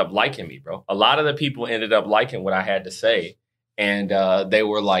people ended up liking me, bro. A lot of the people ended up liking what I had to say. And they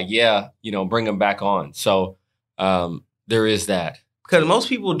were like, yeah, bring them back on. So there is that. Because most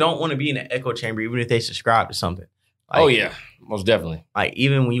people don't want to be in an echo chamber, even if they subscribe to something. Like, oh, yeah, most definitely. Like,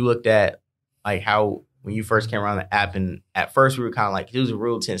 even when you looked at, like, how when you first came around the app, and at first we were kind of like, it was a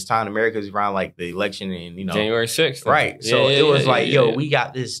real tense time. America was around, like, the election and, January 6th. Right. So it was like, we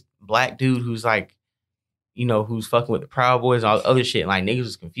got this black dude who's, like, who's fucking with the Proud Boys and all the other shit. And, like, niggas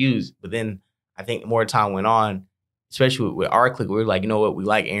was confused. But then I think the more time went on, especially with our clique, we were like, you know what? We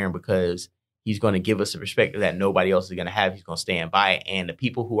like Aaron because he's going to give us a perspective that nobody else is going to have. He's going to stand by it. And the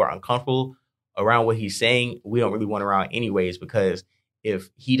people who are uncomfortable around what he's saying, we don't really want around anyways, because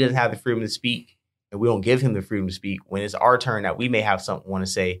if he doesn't have the freedom to speak and we don't give him the freedom to speak, when it's our turn that we may have something we want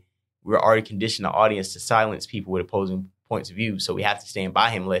to say, we're already conditioned the audience to silence people with opposing points of view. So we have to stand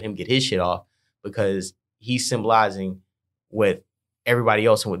by him and let him get his shit off, because he's symbolizing with everybody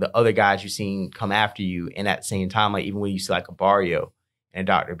else and with the other guys you've seen come after you. And at the same time, like, even when you see like a Barrio and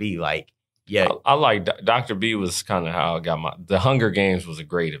Dr. B, like, yeah, I like Dr. B was kind of how I got the Hunger Games was a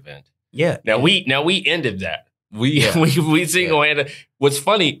great event. Yeah. Now we ended that. We single-handed. What's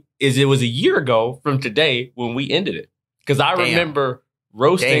funny is it was a year ago from today when we ended it, because I remember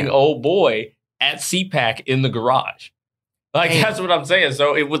roasting old boy at CPAC in the garage. Like, that's what I'm saying.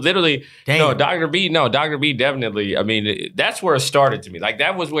 So it was literally Dr. B definitely. I mean, that's where it started to me. Like,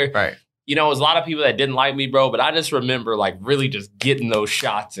 that was where. Right. It was a lot of people that didn't like me, bro, but I just remember, like, really just getting those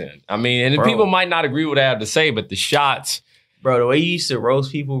shots in. I mean, and people might not agree with what I have to say, but the shots, Bro, the way you used to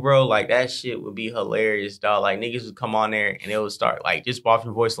roast people, bro, like that shit would be hilarious, dog. Like niggas would come on there and it would start like just off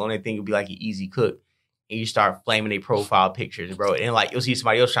your voice alone, they think it would be like an easy cook. And you start flaming their profile pictures, bro. And like you'll see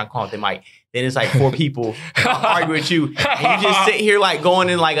somebody else trying to call out their mic. Then it's like 4 people argue with you. And you just sit here like going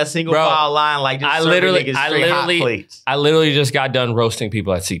in like a single file line, like just I literally just got done roasting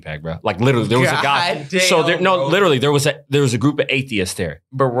people at CPAC, bro. Like literally, there was a guy. Damn, so literally, there was a group of atheists there,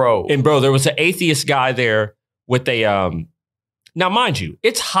 bro. And bro, there was an atheist guy there with a Now, mind you,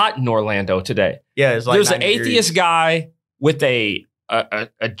 it's hot in Orlando today. Yeah, it's like there's an atheist guy with a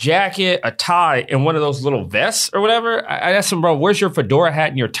jacket, a tie, and one of those little vests or whatever. I asked him, bro, where's your fedora hat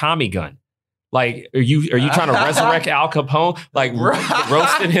and your Tommy gun? Like, are you trying to resurrect Al Capone? Like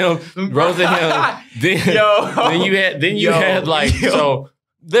roasting him. Then you had like so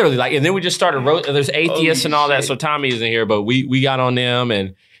literally like, and then we just started roasting. There's atheists and all that. So Tommy isn't here, but we got on them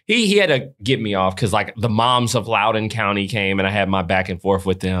and he had to get me off because like the moms of Loudoun County came and I had my back and forth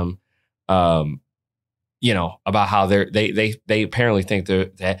with them. You know, about how they apparently think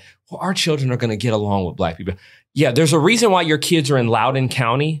that our children are going to get along with black people. Yeah, there's a reason why your kids are in Loudoun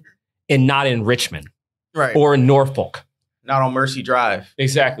County and not in Richmond, right, or in Norfolk, not on Mercy Drive.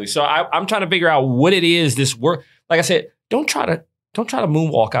 Exactly. So I'm trying to figure out what it is. This work, like I said, don't try to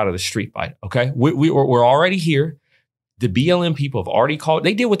moonwalk out of the street fight. Okay, we're already here. The BLM people have already called.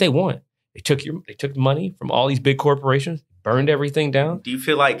 They did what they want. They took the money from all these big corporations, burned everything down. Do you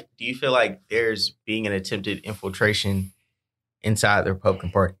feel like there's being an attempted infiltration inside the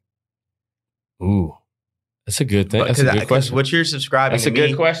Republican Party? Ooh, that's a good thing. That's a good question. What you're subscribing to,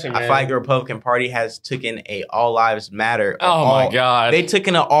 good question, man. I feel like the Republican Party has taken a all lives matter. My God, they took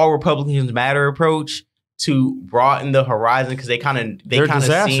an all Republicans matter approach to broaden the horizon because they kind of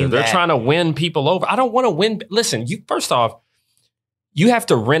disaster. They're trying to win people over. I don't want to win. Listen, first off, you have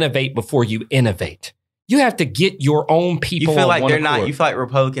to renovate before you innovate. You have to get your own people. You feel like they're not. You feel like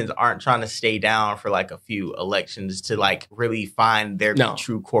Republicans aren't trying to stay down for like a few elections to like really find their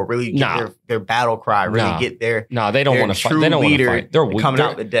true core, really get their battle cry, really get their they don't want to fight. They don't want to fight. They're weak. Coming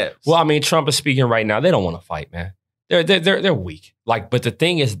out the depths. Well, I mean, Trump is speaking right now. They don't want to fight, man. They're weak. Like, but the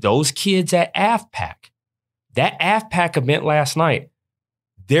thing is, those kids at AFPAC, that AFPAC event last night,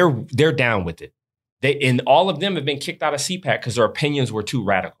 they're down with it. And all of them have been kicked out of CPAC because their opinions were too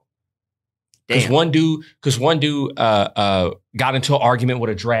radical. Because one dude got into an argument with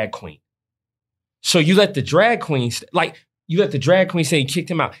a drag queen. So you let the drag queen say you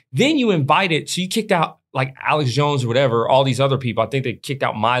kicked him out. Then you invited, so you kicked out like Alex Jones or whatever, all these other people. I think they kicked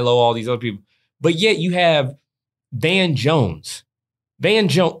out Milo, all these other people. But yet you have Van Jones.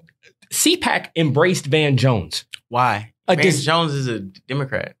 CPAC embraced Van Jones. Why? Van Jones is a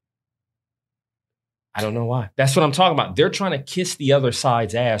Democrat. I don't know why. That's what I'm talking about. They're trying to kiss the other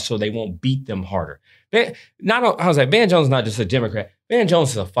side's ass so they won't beat them harder. Van Jones is not just a Democrat. Van Jones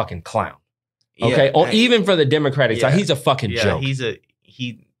is a fucking clown. Okay, even for the Democratic side, he's a fucking joke.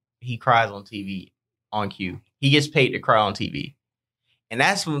 He cries on TV on cue. He gets paid to cry on TV, and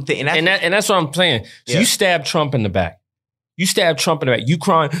that's one thing. And that's what I'm saying. So you stab Trump in the back. You stab Trump in the back. You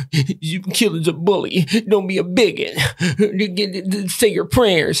crying. You killing a bully. Don't be a bigot. Say your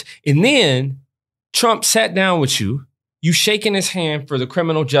prayers, and then Trump sat down with you. You shaking his hand for the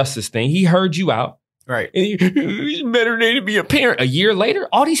criminal justice thing. He heard you out. Right. And he's better than to be a parent. A year later,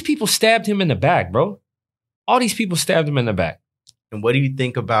 all these people stabbed him in the back, bro. All these people stabbed him in the back. And what do you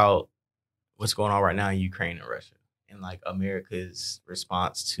think about what's going on right now in Ukraine and Russia and like America's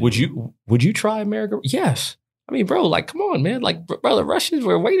response to? Would you try America? Yes. I mean, bro, like, come on, man. Like, bro, the Russians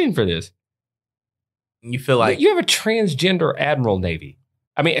were waiting for this. You feel like you have a transgender admiral Navy.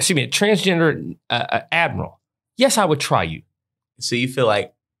 I mean, excuse me, a transgender admiral. Yes, I would try you. So you feel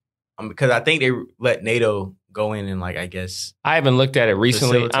like, because I think they let NATO go in and like, I guess. I haven't looked at it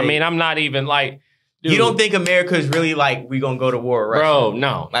recently. Facilitate. I mean, I'm not even like. Dude, you don't think America is really like, we're going to go to war, right? Bro,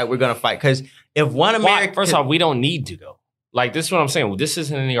 no. Like, we're going to fight. Because if one America. First off, we don't need to go. Like, this is what I'm saying. This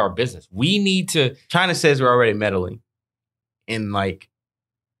isn't any of our business. We need to. China says we're already meddling in like.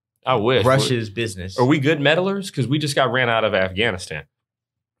 I wish. Russia's business. Are we good meddlers? Because we just got ran out of Afghanistan.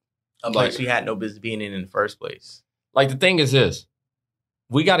 A place we had no business being in the first place. Like, the thing is this.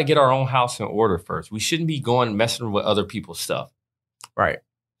 We got to get our own house in order first. We shouldn't be going messing with other people's stuff. Right.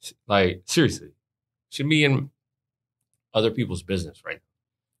 Like, seriously. Shouldn't be in other people's business right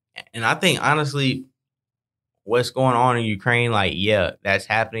now. And I think, honestly, what's going on in Ukraine, like, yeah, that's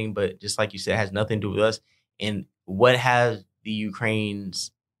happening. But just like you said, it has nothing to do with us. And what has the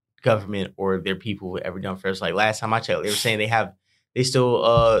Ukraine's government or their people ever done for us? Like, last time I checked, they were saying they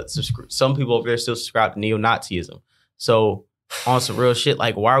still, some people over there still subscribe to neo-Nazism. So on some real shit.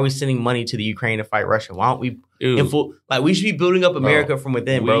 Like, why are we sending money to the Ukraine to fight Russia? Why don't we we should be building up America from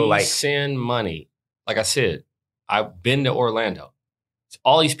within, bro. Like, send money. Like I said, I've been to Orlando. It's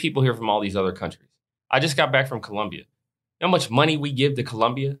all these people here from all these other countries. I just got back from Colombia. You know how much money we give to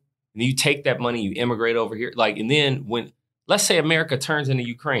Colombia? And you take that money, you immigrate over here. Like, and then when, let's say America turns into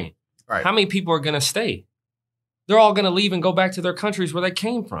Ukraine, right? How many people are going to stay? They're all going to leave and go back to their countries where they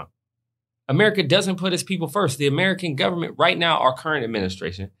came from. America doesn't put its people first. The American government right now, our current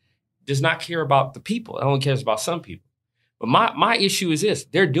administration, does not care about the people. It only cares about some people. But my issue is this.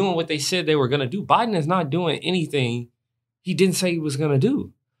 They're doing what they said they were going to do. Biden is not doing anything he didn't say he was going to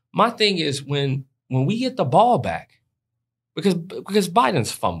do. My thing is when we get the ball back, because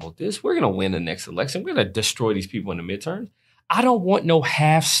Biden's fumbled this, we're going to win the next election. We're going to destroy these people in the midterms. I don't want no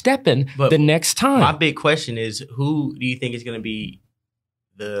half-stepping the next time. My big question is, who do you think is going to be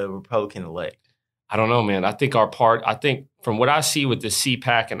the Republican elect? I don't know, man. I think from what I see with the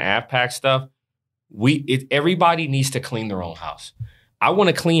CPAC and AFPAC stuff, everybody needs to clean their own house. I want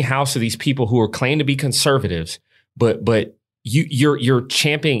a clean house of these people who are claimed to be conservatives, but you're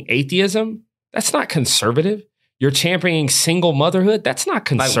championing atheism. That's not conservative. You're championing single motherhood. That's not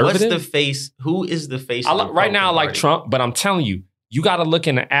conservative. Like, what's the face? Who is the face? Right now, I like Trump, but I'm telling you, you got to look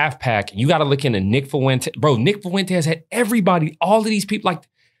in the AFPAC and you got to look into Nick Fuentes. Bro, Nick Fuentes had everybody, all of these people, like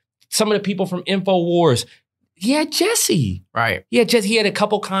some of the people from InfoWars. He had Jesse. Right. He had a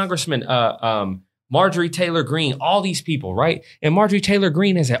couple congressmen, Marjorie Taylor Greene, all these people, right? And Marjorie Taylor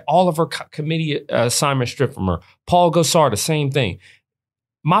Greene has had all of her committee assignments stripped from her. Paul Gosar, the same thing.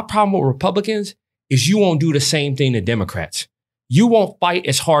 My problem with Republicans is you won't do the same thing to Democrats. You won't fight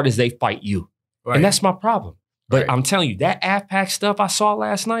as hard as they fight you. Right. And that's my problem. But I'm telling you, that AFPAC stuff I saw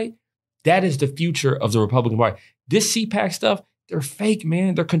last night, that is the future of the Republican Party. This CPAC stuff, they're fake,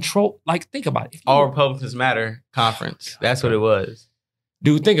 man. They're controlled. Like, think about it. All Republicans Matter conference. That's what it was.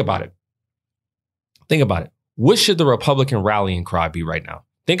 Dude, think about it. Think about it. What should the Republican rallying cry be right now?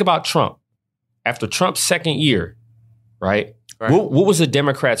 Think about Trump. After Trump's second year, right? What was the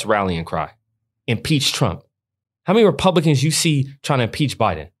Democrats' rallying cry? Impeach Trump. How many Republicans you see trying to impeach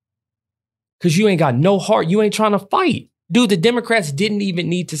Biden? Because you ain't got no heart. You ain't trying to fight. Dude, the Democrats didn't even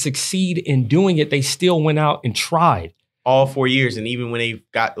need to succeed in doing it. They still went out and tried. All 4 years. And even when they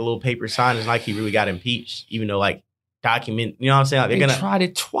got the little paper signed, it's like he really got impeached. Even though, like, document, you know what I'm saying? Like, they tried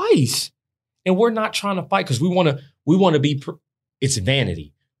it twice. And we're not trying to fight because we want to be, it's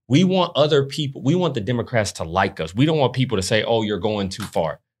vanity. We want other people, we want the Democrats to like us. We don't want people to say, oh, you're going too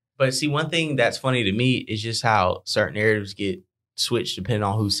far. But see, one thing that's funny to me is just how certain narratives get switched depending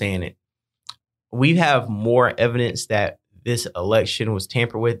on who's saying it. We have more evidence that this election was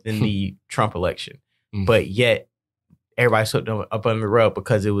tampered with than the Trump election. Mm-hmm. But yet, everybody swept them up under the rug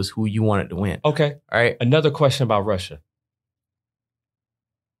because it was who you wanted to win. Okay. All right. Another question about Russia.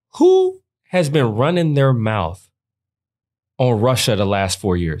 Who has been running their mouth on Russia the last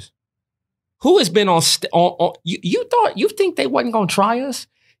 4 years? Who has been on you think they wasn't going to try us?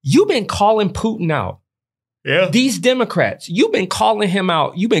 You've been calling Putin out. Yeah. These Democrats, you've been calling him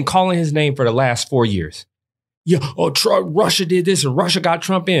out. You've been calling his name for the last 4 years. Yeah, Russia did this and Russia got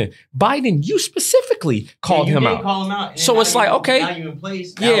Trump in. Biden, you specifically called him out. Call him out. So it's like, okay. Now you in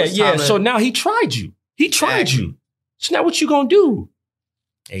place. Yeah. So now he tried you. He tried you. So now what you going to do?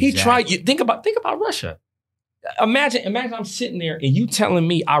 Exactly. He tried you. Think about Russia. Imagine I'm sitting there and you telling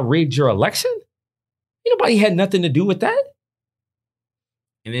me I rigged your election? Nobody had nothing to do with that.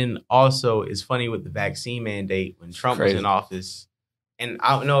 And then also, it's funny with the vaccine mandate when Trump was in office. And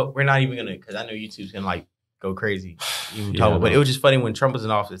I don't know, we're not even going to, because I know YouTube's going to like go crazy. But it was just funny when Trump was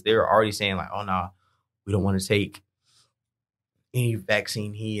in office, they were already saying like, oh, no, we don't want to take any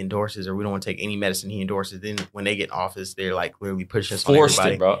vaccine he endorses, or we don't want to take any medicine he endorses. Then when they get in office, they're like literally pushing us on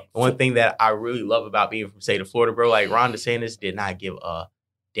everybody. Bro. One thing that I really love about being from the state of Florida, bro, like Ron DeSantis did not give a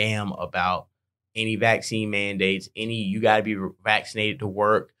damn about any vaccine mandates, you got to be vaccinated to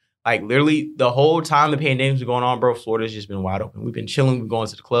work. Like, literally, the whole time the pandemic was going on, bro, Florida's just been wide open. We've been chilling. We've been going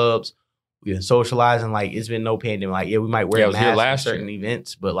to the clubs. We've been socializing. Like, it's been no pandemic. Like, yeah, we might wear masks at certain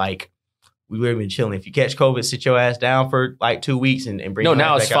events, but, like, we've really been chilling. If you catch COVID, sit your ass down for, like, 2 weeks and bring your ass back outside. No,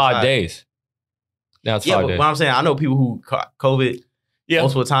 now it's 5 days. Now it's 5 days. Yeah, but what I'm saying, I know people who caught COVID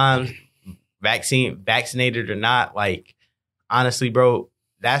multiple times, vaccinated or not. Like, honestly, bro,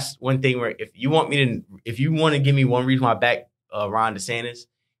 that's one thing where if you want to give me one reason why I back Ron DeSantis,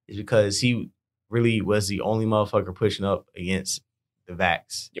 is because he really was the only motherfucker pushing up against the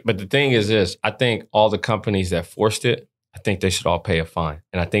vax. But the thing is this, I think all the companies that forced it, I think they should all pay a fine.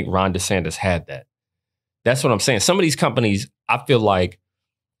 And I think Ron DeSantis had that. That's what I'm saying. Some of these companies, I feel like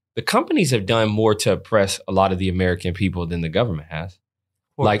the companies have done more to oppress a lot of the American people than the government has.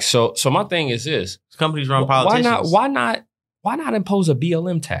 Like, so my thing is this. Companies run politicians. Why not impose a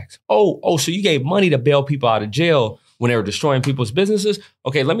BLM tax? Oh, so you gave money to bail people out of jail when they were destroying people's businesses?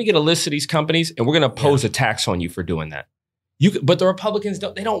 Okay, let me get a list of these companies and we're going to impose a tax on you for doing that. But the Republicans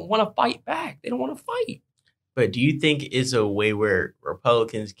don't want to fight back. They don't want to fight. But do you think it's a way where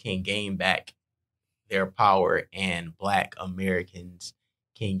Republicans can gain back their power and Black Americans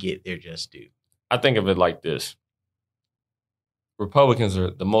can get their just due? I think of it like this. Republicans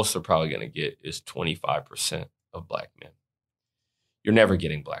are the most they're probably going to get is 25% of Black men. You're never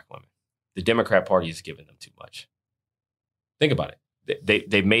getting Black women. The Democrat Party is giving them too much. Think about it.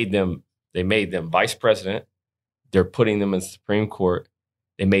 They made them vice president. They're putting them in the Supreme Court.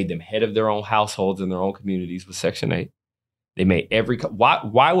 They made them head of their own households in their own communities with Section 8. They made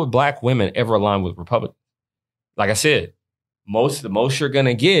why would Black women ever align with Republicans? Like I said, the most you're going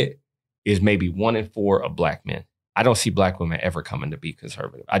to get is maybe 1 in 4 of Black men. I don't see Black women ever coming to be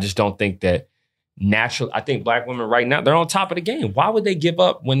conservative. I just don't think that naturally. I think Black women right now, they're on top of the game. Why would they give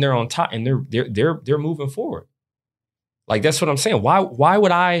up when they're on top and they're moving forward? Like, that's what I'm saying. Why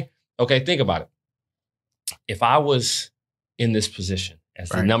would I? Okay, think about it. If I was in this position as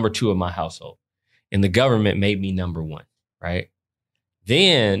the number 2 of my household and the government made me number 1, right?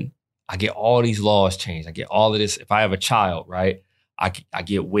 Then I get all these laws changed. I get all of this. If I have a child, right? I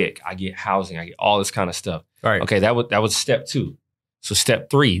get WIC, I get housing, I get all this kind of stuff. Right. Okay, that was step 2. So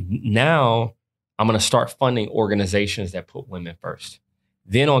step 3, now I'm going to start funding organizations that put women first.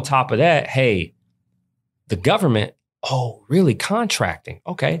 Then on top of that, hey, the government, really contracting.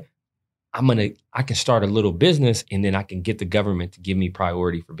 Okay, I can start a little business and then I can get the government to give me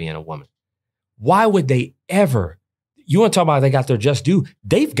priority for being a woman. Why would they ever? You want to talk about they got their just due?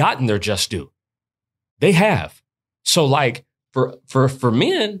 They've gotten their just due. They have. So like for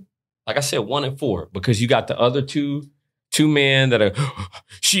men, like I said, 1 in 4, because you got the other two men that are,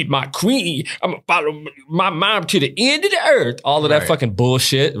 she's my queen. I'm gonna follow my mom to the end of the earth. All of that fucking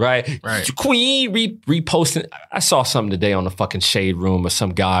bullshit, right? Queen reposting. I saw something today on the fucking Shade Room of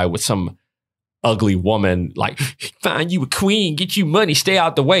some guy with some ugly woman, like, find you a queen, get you money, stay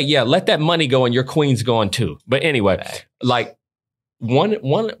out the way. Yeah, let that money go and your queen's going too. But anyway, like one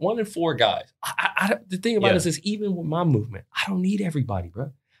in 4 guys. The thing about it is even with my movement, I don't need everybody,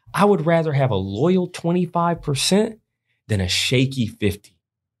 bro. I would rather have a loyal 25% than a shaky 50.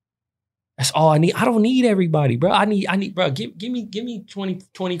 That's all I need. I don't need everybody, bro. I need, bro, give me 20,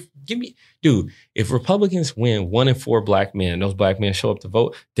 give me, dude, if Republicans win 1 in 4 Black men, those Black men show up to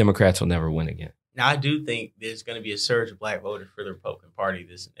vote, Democrats will never win again. Now, I do think there's going to be a surge of Black voters for the Republican Party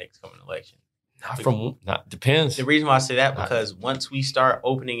this next coming election. Depends. The reason why I say that, because once we start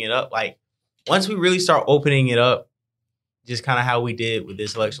opening it up, once we really start opening it up, just kind of how we did with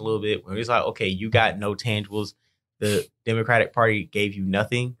this election a little bit, when it's like, okay, you got no tangibles. The Democratic Party gave you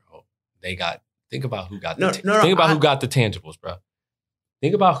nothing. Think about who got who got the tangibles, bro.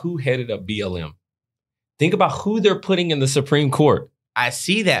 Think about who headed up BLM. Think about who they're putting in the Supreme Court. I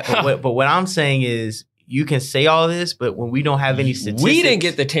see that, but what I'm saying is, you can say all this, but when we don't have any statistics, we didn't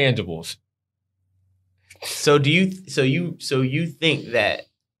get the tangibles. So you think that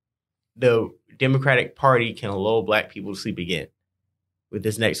the Democratic Party can lull Black people to sleep again with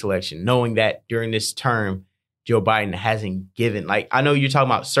this next election, knowing that during this term, Joe Biden hasn't given, I know you're talking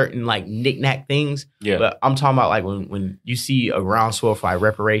about certain knick-knack things, but I'm talking about when you see a groundswell for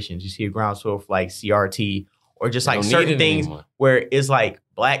reparations, you see a groundswell for CRT, or just certain things anymore, where it's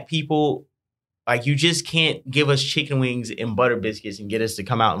Black people, you just can't give us chicken wings and butter biscuits and get us to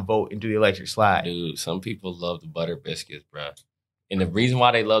come out and vote and do the electric slide. Dude, some people love the butter biscuits, bro. And the reason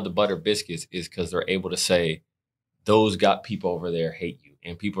why they love the butter biscuits is because they're able to say, those got people over there hate you.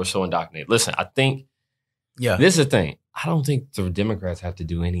 And people are so indoctrinated. Listen, I think, this is the thing. I don't think the Democrats have to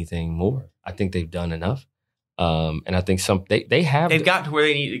do anything more. I think they've done enough. And I think they've got to where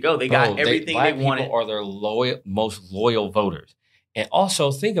they need to go. They got everything they wanted. People are their most loyal voters. And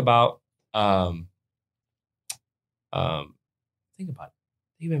also think about it.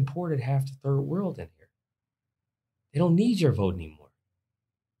 They've imported half the third world in here. They don't need your vote anymore.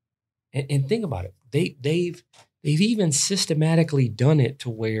 And think about it. They've even systematically done it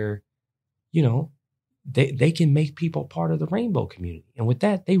to where, they can make people part of the rainbow community. And with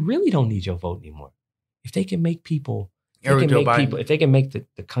that, they really don't need your vote anymore. If they can make people, if they can make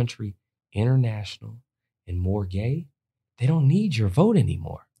the country international and more gay, they don't need your vote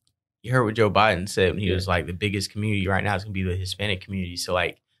anymore. You heard what Joe Biden said when he was the biggest community right now is going to be the Hispanic community. So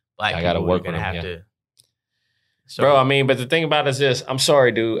Black people are going to have to. So, bro, but the thing about it is this. I'm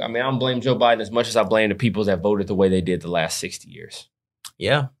sorry, dude. I don't blame Joe Biden as much as I blame the people that voted the way they did the last 60 years.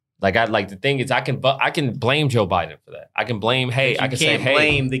 Yeah. Like the thing is, I can blame Joe Biden for that. I can blame. Hey, I can say, hey,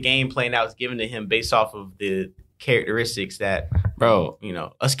 blame the game plan that was given to him based off of the characteristics that, bro.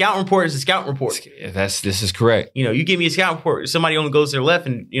 A scout report is a scout report. This is correct. You give me a scout report. Somebody only goes to their left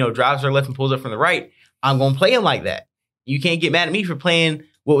and drives their left and pulls up from the right. I'm gonna play him like that. You can't get mad at me for playing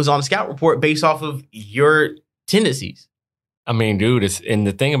what was on the scout report based off of your tendencies. I mean, dude, and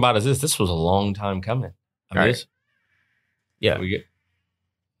the thing about it is this was a long time coming. Yeah.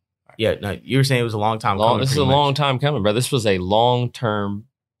 No, you were saying it was a long time coming. This is a long time coming, bro. This was a long-term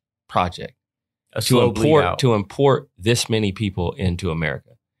project to import this many people into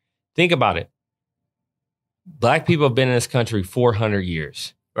America. Think about it. Black people have been in this country 400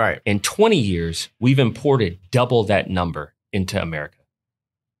 years. Right. In 20 years, we've imported double that number into America.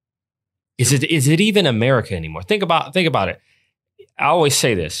 Is it even America anymore? Think about it. I always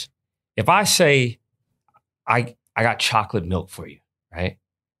say this. If I say, I got chocolate milk for you, right?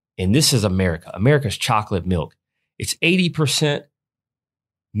 And this is America. America's chocolate milk. It's 80%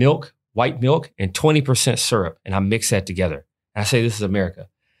 milk, white milk, and 20% syrup. And I mix that together. And I say, this is America.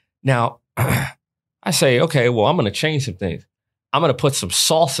 Now, I say, okay, well, I'm going to change some things. I'm going to put some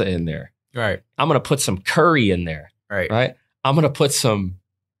salsa in there. Right. I'm going to put some curry in there. Right. I'm going to put some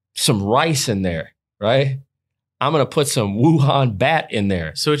rice in there. Right. I'm going to put some Wuhan bat in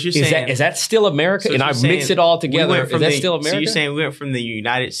there. So what you're saying is that still America? So and I mix it all together. Is that still America? So you're saying we went from the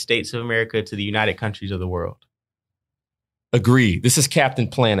United States of America to the United Countries of the world. Agree. This is Captain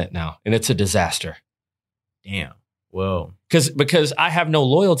Planet now, and it's a disaster. Damn. Well, because I have no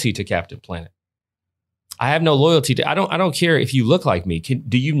loyalty to Captain Planet. I have no loyalty to. I don't care if you look like me.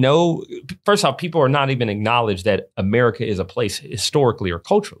 Do you know? First off, people are not even acknowledged that America is a place historically or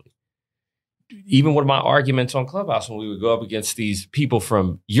culturally. Even one of my arguments on Clubhouse when we would go up against these people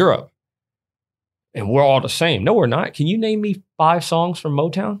from Europe, and we're all the same. No, we're not. Can you name me 5 songs from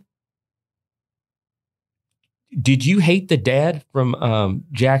Motown? Did you hate the dad from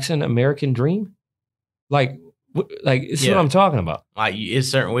Jackson American Dream? Like this is what I'm talking about. Like, it's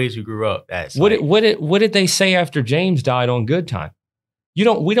certain ways we grew up. What did they say after James died on Good Time? We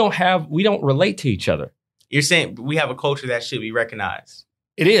don't relate to each other. You're saying we have a culture that should be recognized.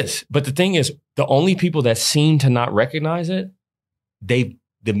 It is. But the thing is, the only people that seem to not recognize it, the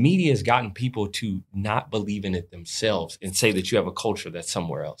media has gotten people to not believe in it themselves and say that you have a culture that's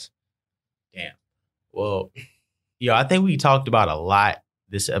somewhere else. Damn. Well, I think we talked about a lot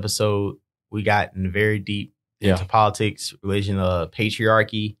this episode. We got very deep into politics, religion,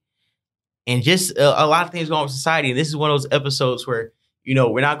 patriarchy, and just a lot of things going on with society. And this is one of those episodes where,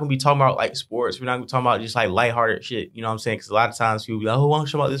 we're not going to be talking about like sports. We're not going to be talking about just like lighthearted shit. You know what I'm saying? Because a lot of times people be like, oh, I want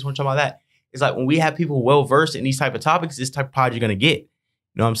to talk about this, I want to talk about that. It's like when we have people well-versed in these type of topics, this type of pod you're going to get. You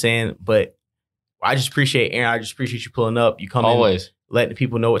know what I'm saying? But I just appreciate Aaron. I just appreciate you pulling up. You come always in, letting the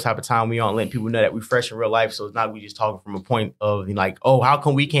people know what type of time we on, letting people know that we fresh in real life. So it's not we just talking from a point of like, oh, how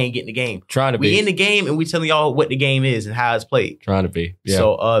come we can't get in the game? We in the game and we telling y'all what the game is and how it's played. Trying to be. Yeah.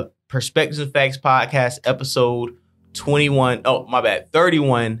 So Perspectives and Facts podcast, episode 21. Oh, my bad.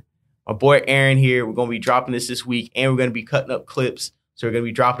 31. My boy Aaron here. We're going to be dropping this week, and we're going to be cutting up clips. So we're going to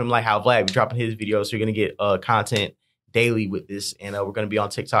be dropping them like how Vlad be dropping his videos. So you're going to get content daily with this. And we're going to be on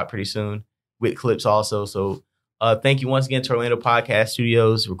TikTok pretty soon with clips also. So thank you once again to Orlando Podcast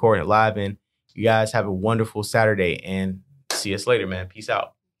Studios, recording it live. And you guys have a wonderful Saturday, and see us later, man. Peace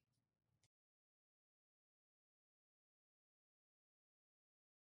out.